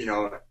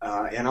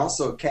 And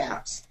also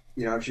caps.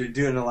 If you're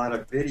doing a lot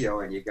of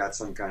video and you got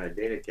some kind of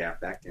data cap,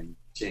 that can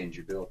change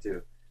your bill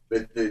too.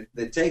 But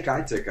the take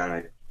I took on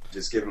it,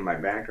 just given my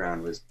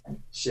background, was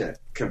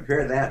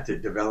compare that to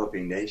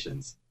developing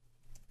nations.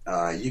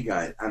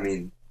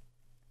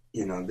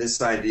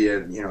 This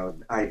idea,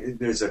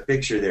 there's a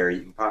picture there.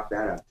 You can pop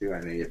that up too.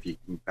 I mean, if you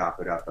can pop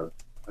it up of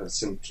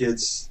some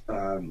kids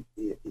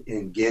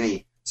in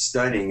Guinea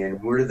studying,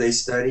 and where do they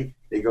study?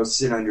 They go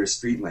sit under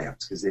street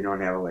lamps because they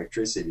don't have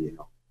electricity.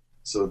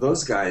 So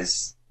those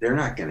guys, they're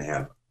not going to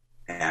have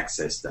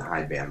access to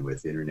high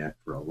bandwidth internet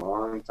for a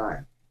long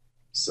time.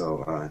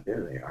 So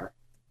there they are.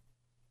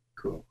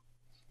 Cool.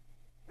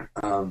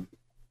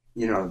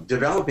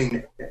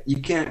 Developing,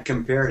 you can't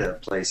compare to a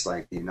place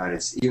like the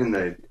United States,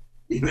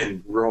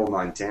 even rural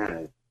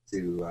Montana,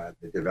 to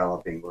the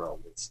developing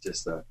world. It's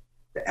just the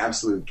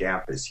absolute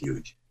gap is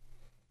huge.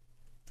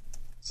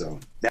 So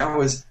that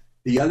was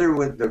the other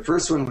one. The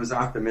first one was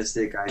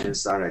optimistic. I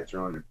just thought I'd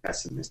throw in a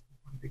pessimistic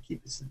one to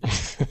keep us in.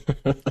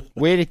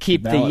 Way to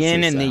keep the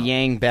yin and the out.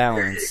 yang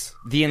balance,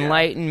 the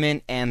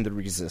enlightenment and the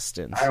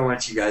resistance. I don't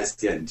want you guys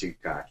getting too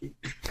cocky.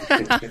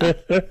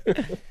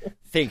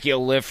 Think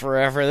you'll live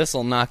forever? This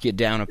will knock you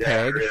down a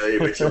peg. Really,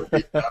 but you'll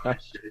be dumb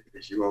as shit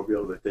because you won't be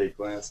able to take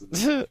classes.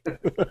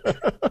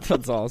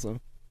 That's awesome.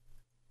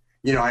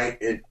 I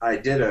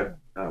did a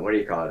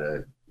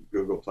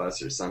Google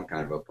Plus or some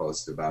kind of a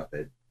post about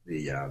the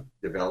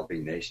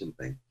developing nation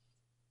thing,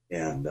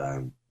 and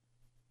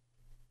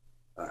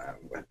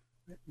where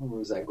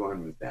was I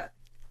going with that?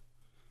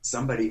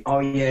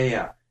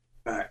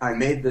 I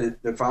made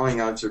the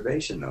following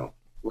observation though,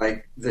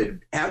 like the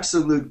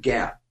absolute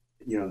gap,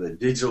 the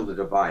digital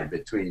divide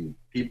between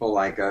people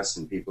like us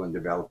and people in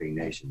developing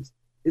nations,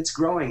 it's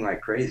growing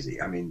like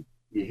crazy. I mean,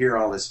 you hear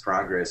all this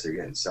progress, they're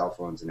getting cell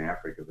phones in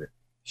Africa, but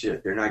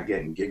they're not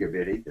getting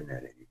gigabit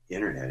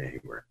internet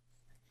anywhere.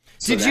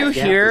 So Did you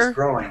hear?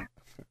 Growing.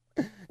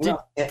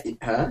 Well,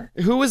 huh?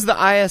 Who was the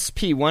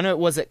ISP?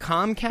 Was it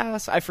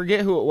Comcast? I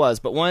forget who it was,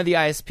 but one of the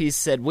ISPs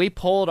said, we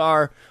polled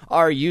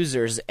our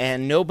users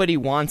and nobody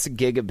wants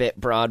gigabit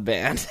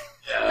broadband.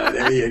 Yeah,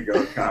 there you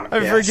go, Comcast.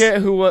 I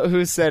forget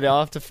who said it. I'll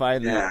have to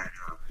find that. Yeah.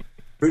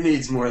 Who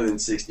needs more than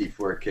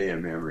 64K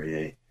of memory,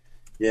 eh?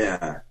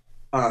 Yeah.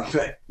 But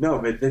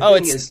the thing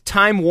it's is...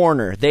 Time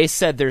Warner. They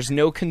said there's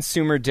no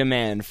consumer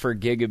demand for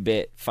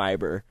gigabit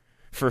fiber,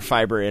 for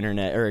fiber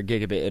internet or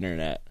gigabit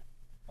internet.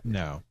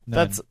 No.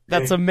 That's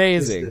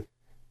amazing.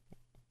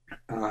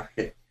 Uh,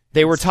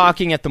 They were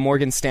talking at the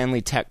Morgan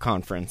Stanley Tech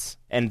Conference,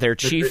 and their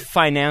chief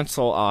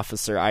financial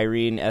officer,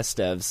 Irene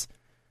Esteves,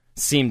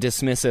 seemed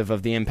dismissive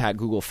of the impact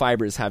Google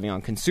Fiber is having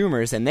on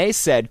consumers, and they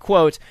said,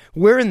 quote,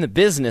 we're in the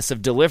business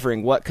of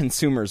delivering what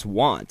consumers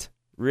want.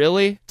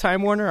 Really,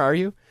 Time Warner, are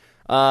you?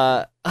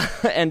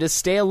 And to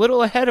stay a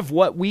little ahead of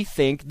what we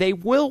think they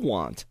will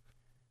want.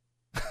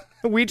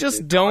 We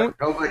just don't...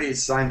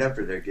 Nobody's signed up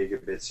for their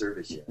gigabit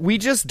service yet. We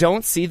just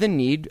don't see the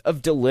need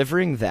of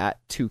delivering that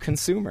to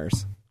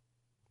consumers.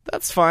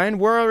 That's fine.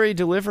 We're already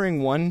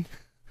delivering one.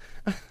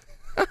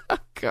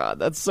 God,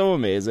 that's so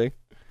amazing.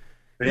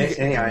 But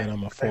anyway,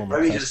 I'm a former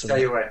let me just customer.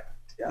 tell you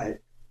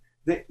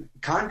what.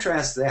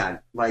 Contrast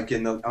that, like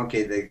in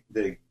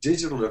the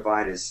digital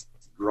divide is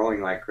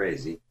growing like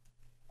crazy.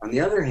 On the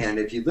other hand,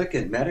 if you look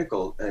at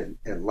medical and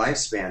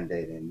lifespan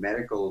data and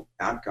medical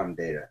outcome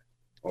data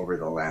over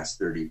the last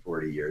 30,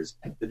 40 years,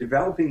 the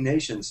developing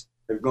nations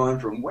have gone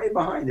from way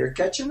behind. They're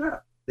catching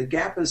up. The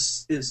gap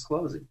is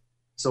closing.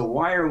 So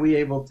why are we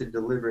able to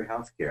deliver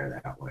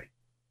healthcare that way?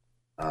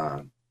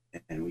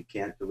 And we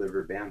can't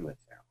deliver bandwidth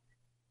that way.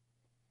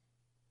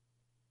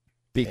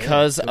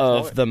 Because good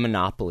of point. the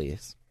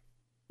monopolies.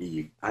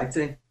 I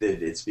think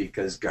that it's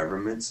because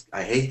governments,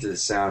 I hate to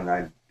sound,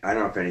 I don't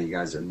know if any of you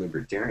guys are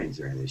libertarians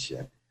or any of this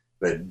shit,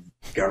 but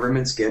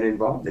governments get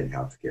involved in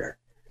healthcare,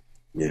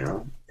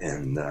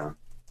 and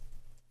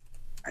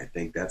I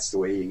think that's the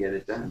way you get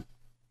it done.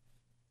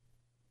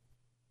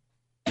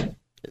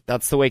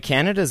 That's the way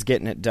Canada's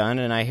getting it done,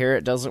 and I hear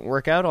it doesn't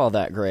work out all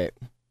that great.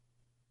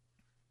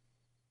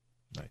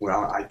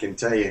 Well, I can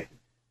tell you,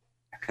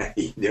 have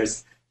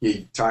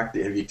you talked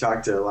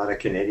to a lot of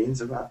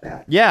Canadians about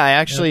that? Yeah, I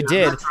actually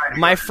did.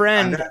 My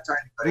friend, I'm not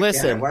trying to go to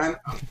listen. Canada.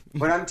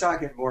 What I'm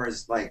talking more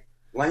is like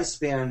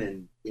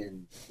lifespan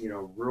in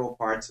rural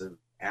parts of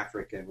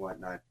Africa and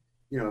whatnot,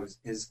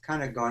 has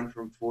kind of gone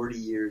from 40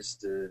 years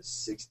to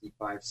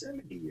 65,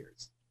 70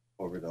 years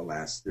over the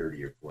last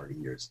 30 or 40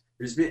 years.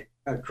 There's been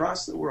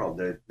across the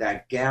world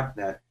that gap,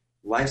 that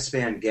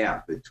lifespan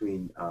gap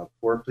between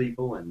poor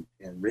people and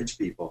rich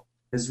people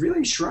has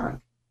really shrunk.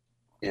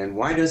 And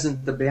why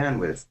doesn't the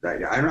bandwidth?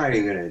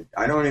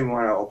 I don't even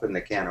want to open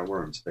the can of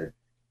worms, but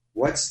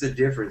what's the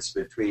difference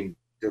between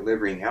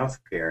delivering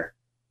healthcare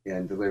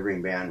and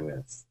delivering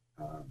bandwidth?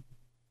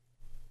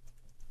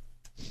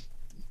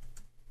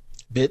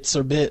 Bits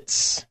or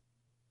bits.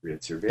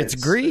 Bits or bits.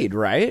 It's greed,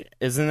 right?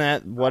 Isn't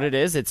that what it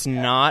is? It's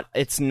not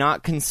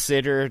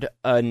considered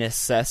a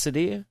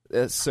necessity,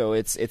 so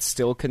it's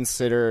still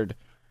considered.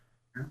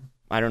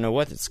 I don't know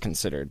what it's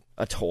considered.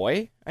 A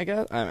toy, I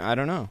guess. I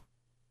don't know.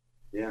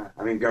 Yeah,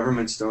 I mean,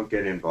 governments don't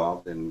get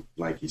involved in,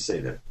 like you say,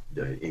 the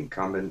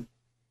incumbent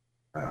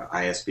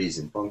ISPs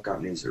and phone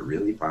companies are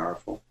really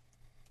powerful.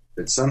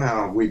 But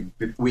somehow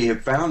we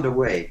have found a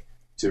way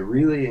to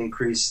really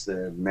increase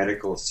the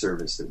medical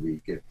service that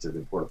we give to the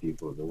poor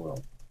people of the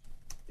world.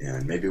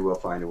 And maybe we'll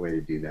find a way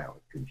to do that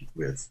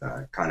with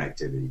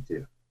connectivity,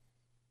 too.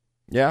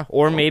 Yeah,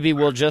 or maybe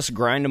we'll just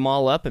grind them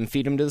all up and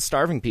feed them to the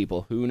starving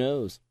people. Who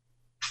knows?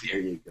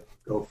 There you go.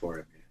 Go for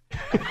it, man.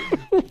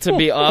 To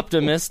be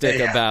optimistic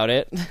about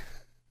it.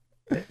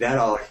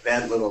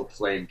 That little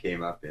flame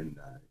came up in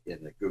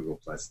the Google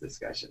Plus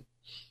discussion.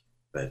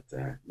 But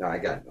no, I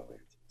got no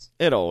answers.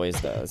 It always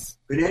does.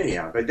 But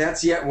anyhow,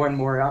 that's yet one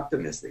more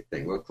optimistic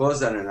thing. We'll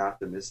close on an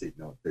optimistic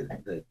note.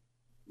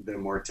 The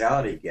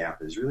mortality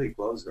gap has really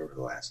closed over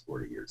the last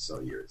 40 years.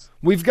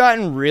 We've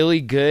gotten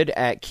really good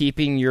at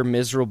keeping your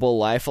miserable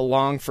life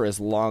along for as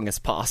long as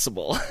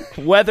possible,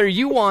 whether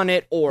you want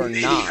it or You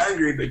may not. be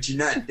hungry, but you're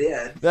not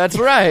dead. That's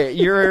right.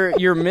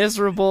 You're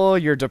miserable.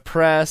 You're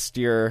depressed.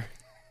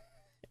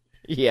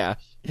 Yeah.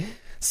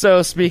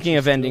 So speaking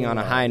of ending on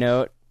a high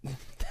note,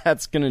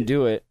 that's gonna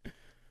do it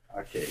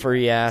Okay. for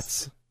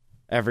Yats.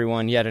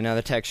 Everyone, yet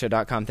another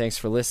TechShow.com. Thanks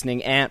for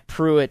listening. Aunt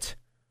Pruitt,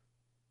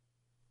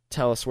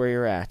 tell us where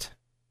you're at.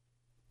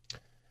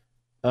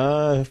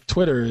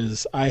 Twitter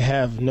is I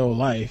have no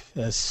life.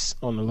 That's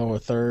on the lower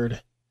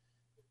third.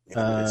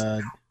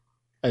 It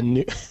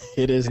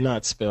is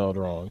not spelled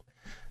wrong.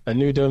 A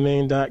new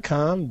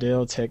domain.com,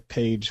 Dell Tech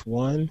Page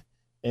 1,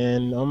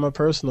 and on my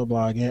personal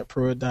blog,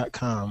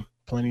 antpruitt.com.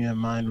 Plenty of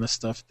mindless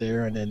stuff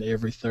there. And then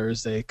every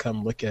Thursday,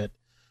 come look at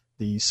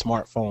the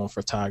smartphone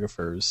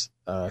photographers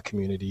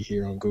community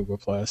here on Google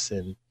Plus,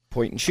 and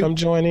Point and shoot. come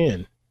join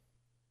in.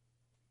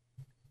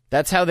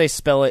 That's how they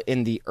spell it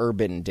in the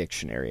Urban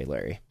Dictionary,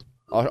 Larry.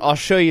 I'll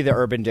show you the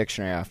Urban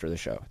Dictionary after the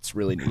show. It's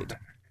really neat.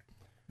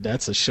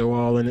 That's a show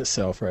all in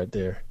itself right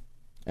there.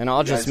 And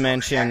I'll just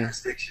mention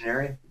Hackers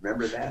Dictionary.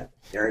 Remember that?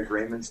 Eric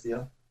Raymond's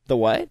deal. the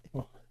what?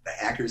 The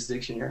Hackers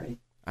Dictionary.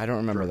 I don't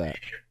remember that.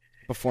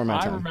 Before my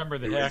I time. remember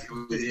the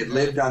hacker. It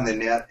lived on the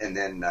net, and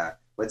then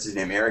what's his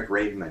name? Eric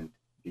Raymond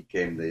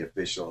became the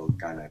official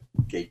kind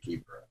of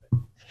gatekeeper of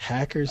it.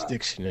 Hackers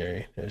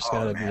Dictionary. There's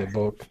got to be man. a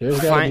book. There's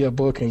got to be a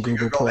book in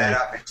Google Google that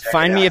Play. up and check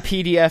Find it me a out.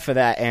 PDF of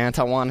that, Ant.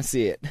 I want to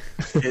see it.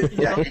 Yeah, you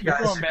You're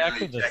guys going should back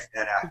really to check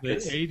that out. the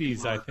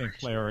 80s, I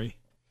think, Larry.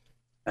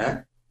 Huh?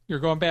 You're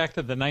going back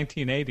to the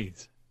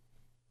 1980s.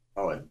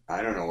 Oh,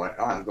 I don't know what.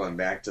 Oh, I'm going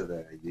back to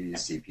the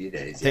UCP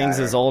days. Things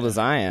I as don't- old as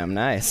I am.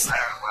 Nice.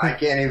 I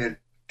can't even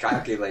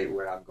calculate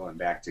where I'm going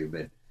back to,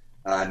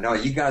 but no,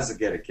 you guys will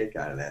get a kick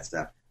out of that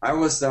stuff. I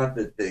always thought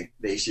that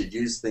they should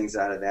use things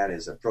out of that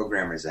as a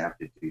programmer's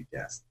aptitude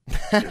test.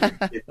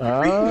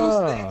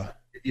 If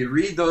you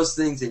read those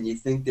things and you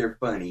think they're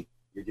funny,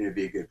 you're going to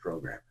be a good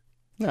programmer.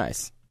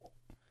 Nice.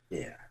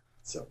 Yeah,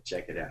 so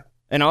check it out.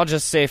 And I'll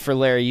just say for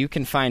Larry, you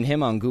can find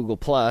him on Google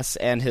Plus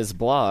and his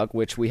blog,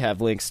 which we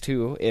have links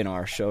to in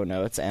our show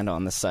notes and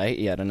on the site,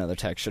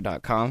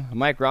 yetanothertechshow.com.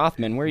 Mike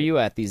Rothman, where are you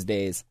at these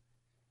days?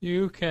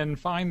 You can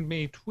find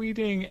me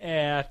tweeting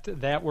at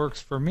That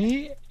Works For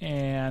Me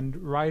and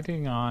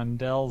writing on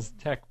Dell's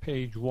Tech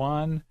Page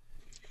 1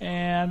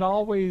 and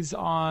always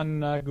on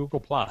Google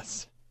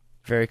Plus.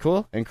 Very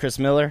cool. And Chris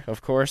Miller,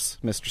 of course,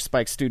 Mr.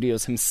 Spike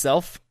Studios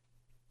himself.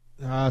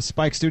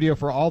 Spike Studio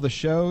for all the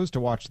shows, to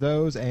watch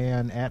those,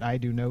 and at I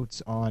Do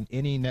Notes on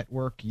any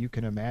network you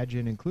can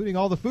imagine, including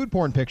all the food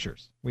porn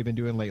pictures we've been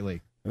doing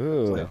lately.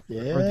 Ooh. For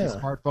the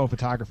Smartphone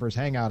Photographers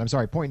Hangout. I'm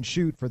sorry, point and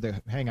shoot for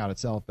the Hangout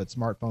itself, but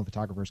Smartphone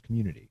Photographers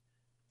Community.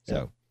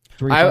 So,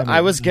 I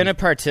was going to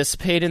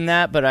participate in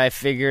that, but I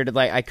figured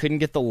I couldn't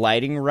get the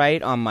lighting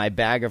right on my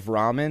bag of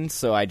ramen,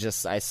 so I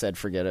said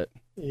forget it.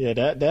 Yeah,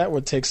 that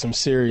would take some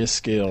serious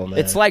skill, man.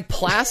 It's like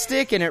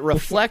plastic and it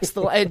reflects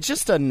the light. It's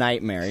just a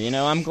nightmare, you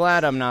know. I'm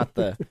glad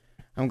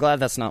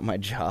that's not my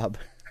job.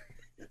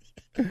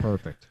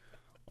 Perfect.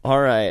 All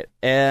right.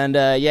 And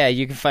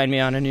you can find me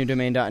on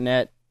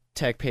anewdomain.net,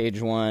 Tech Page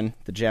 1,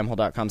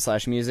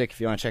 thejamhole.com/music if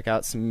you want to check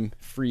out some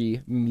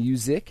free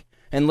music.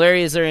 And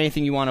Larry, is there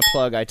anything you want to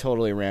plug? I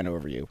totally ran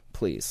over you.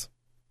 Please.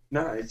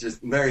 No, it's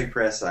just Larry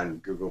Press on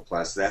Google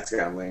Plus. That's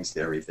got links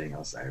to everything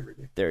else I ever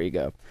do. There you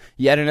go.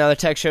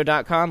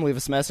 Yetanothertechshow.com. Leave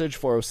us a message,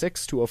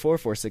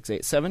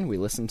 406-204-4687. We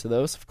listen to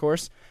those, of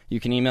course. You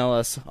can email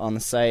us on the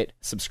site,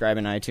 subscribe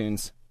in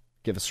iTunes,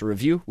 give us a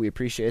review. We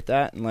appreciate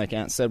that. And like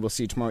Ant said, we'll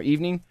see you tomorrow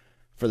evening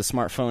for the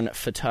Smartphone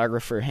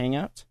Photographer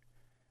Hangout.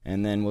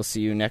 And then we'll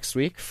see you next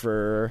week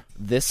for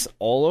this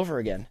all over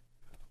again.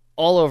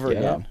 All over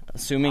again.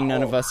 Assuming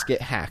none of us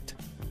get hacked.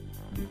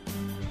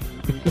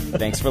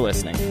 Thanks for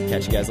listening.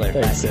 Catch you guys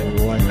later. Thanks,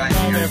 everyone. Bye,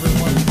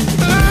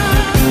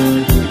 everyone.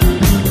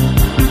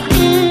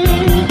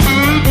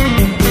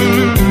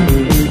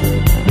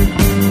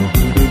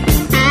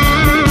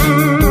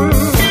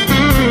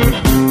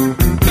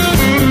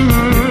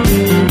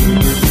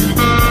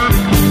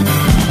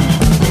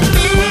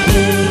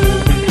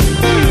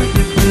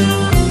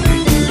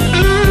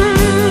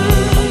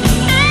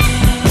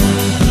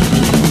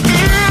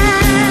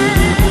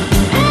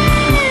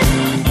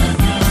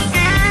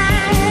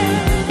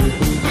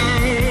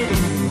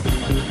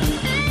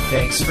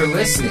 Thanks for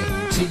listening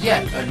to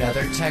Yet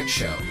Another Tech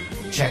Show.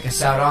 Check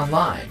us out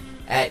online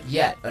at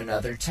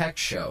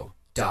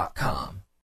yetanothertechshow.com.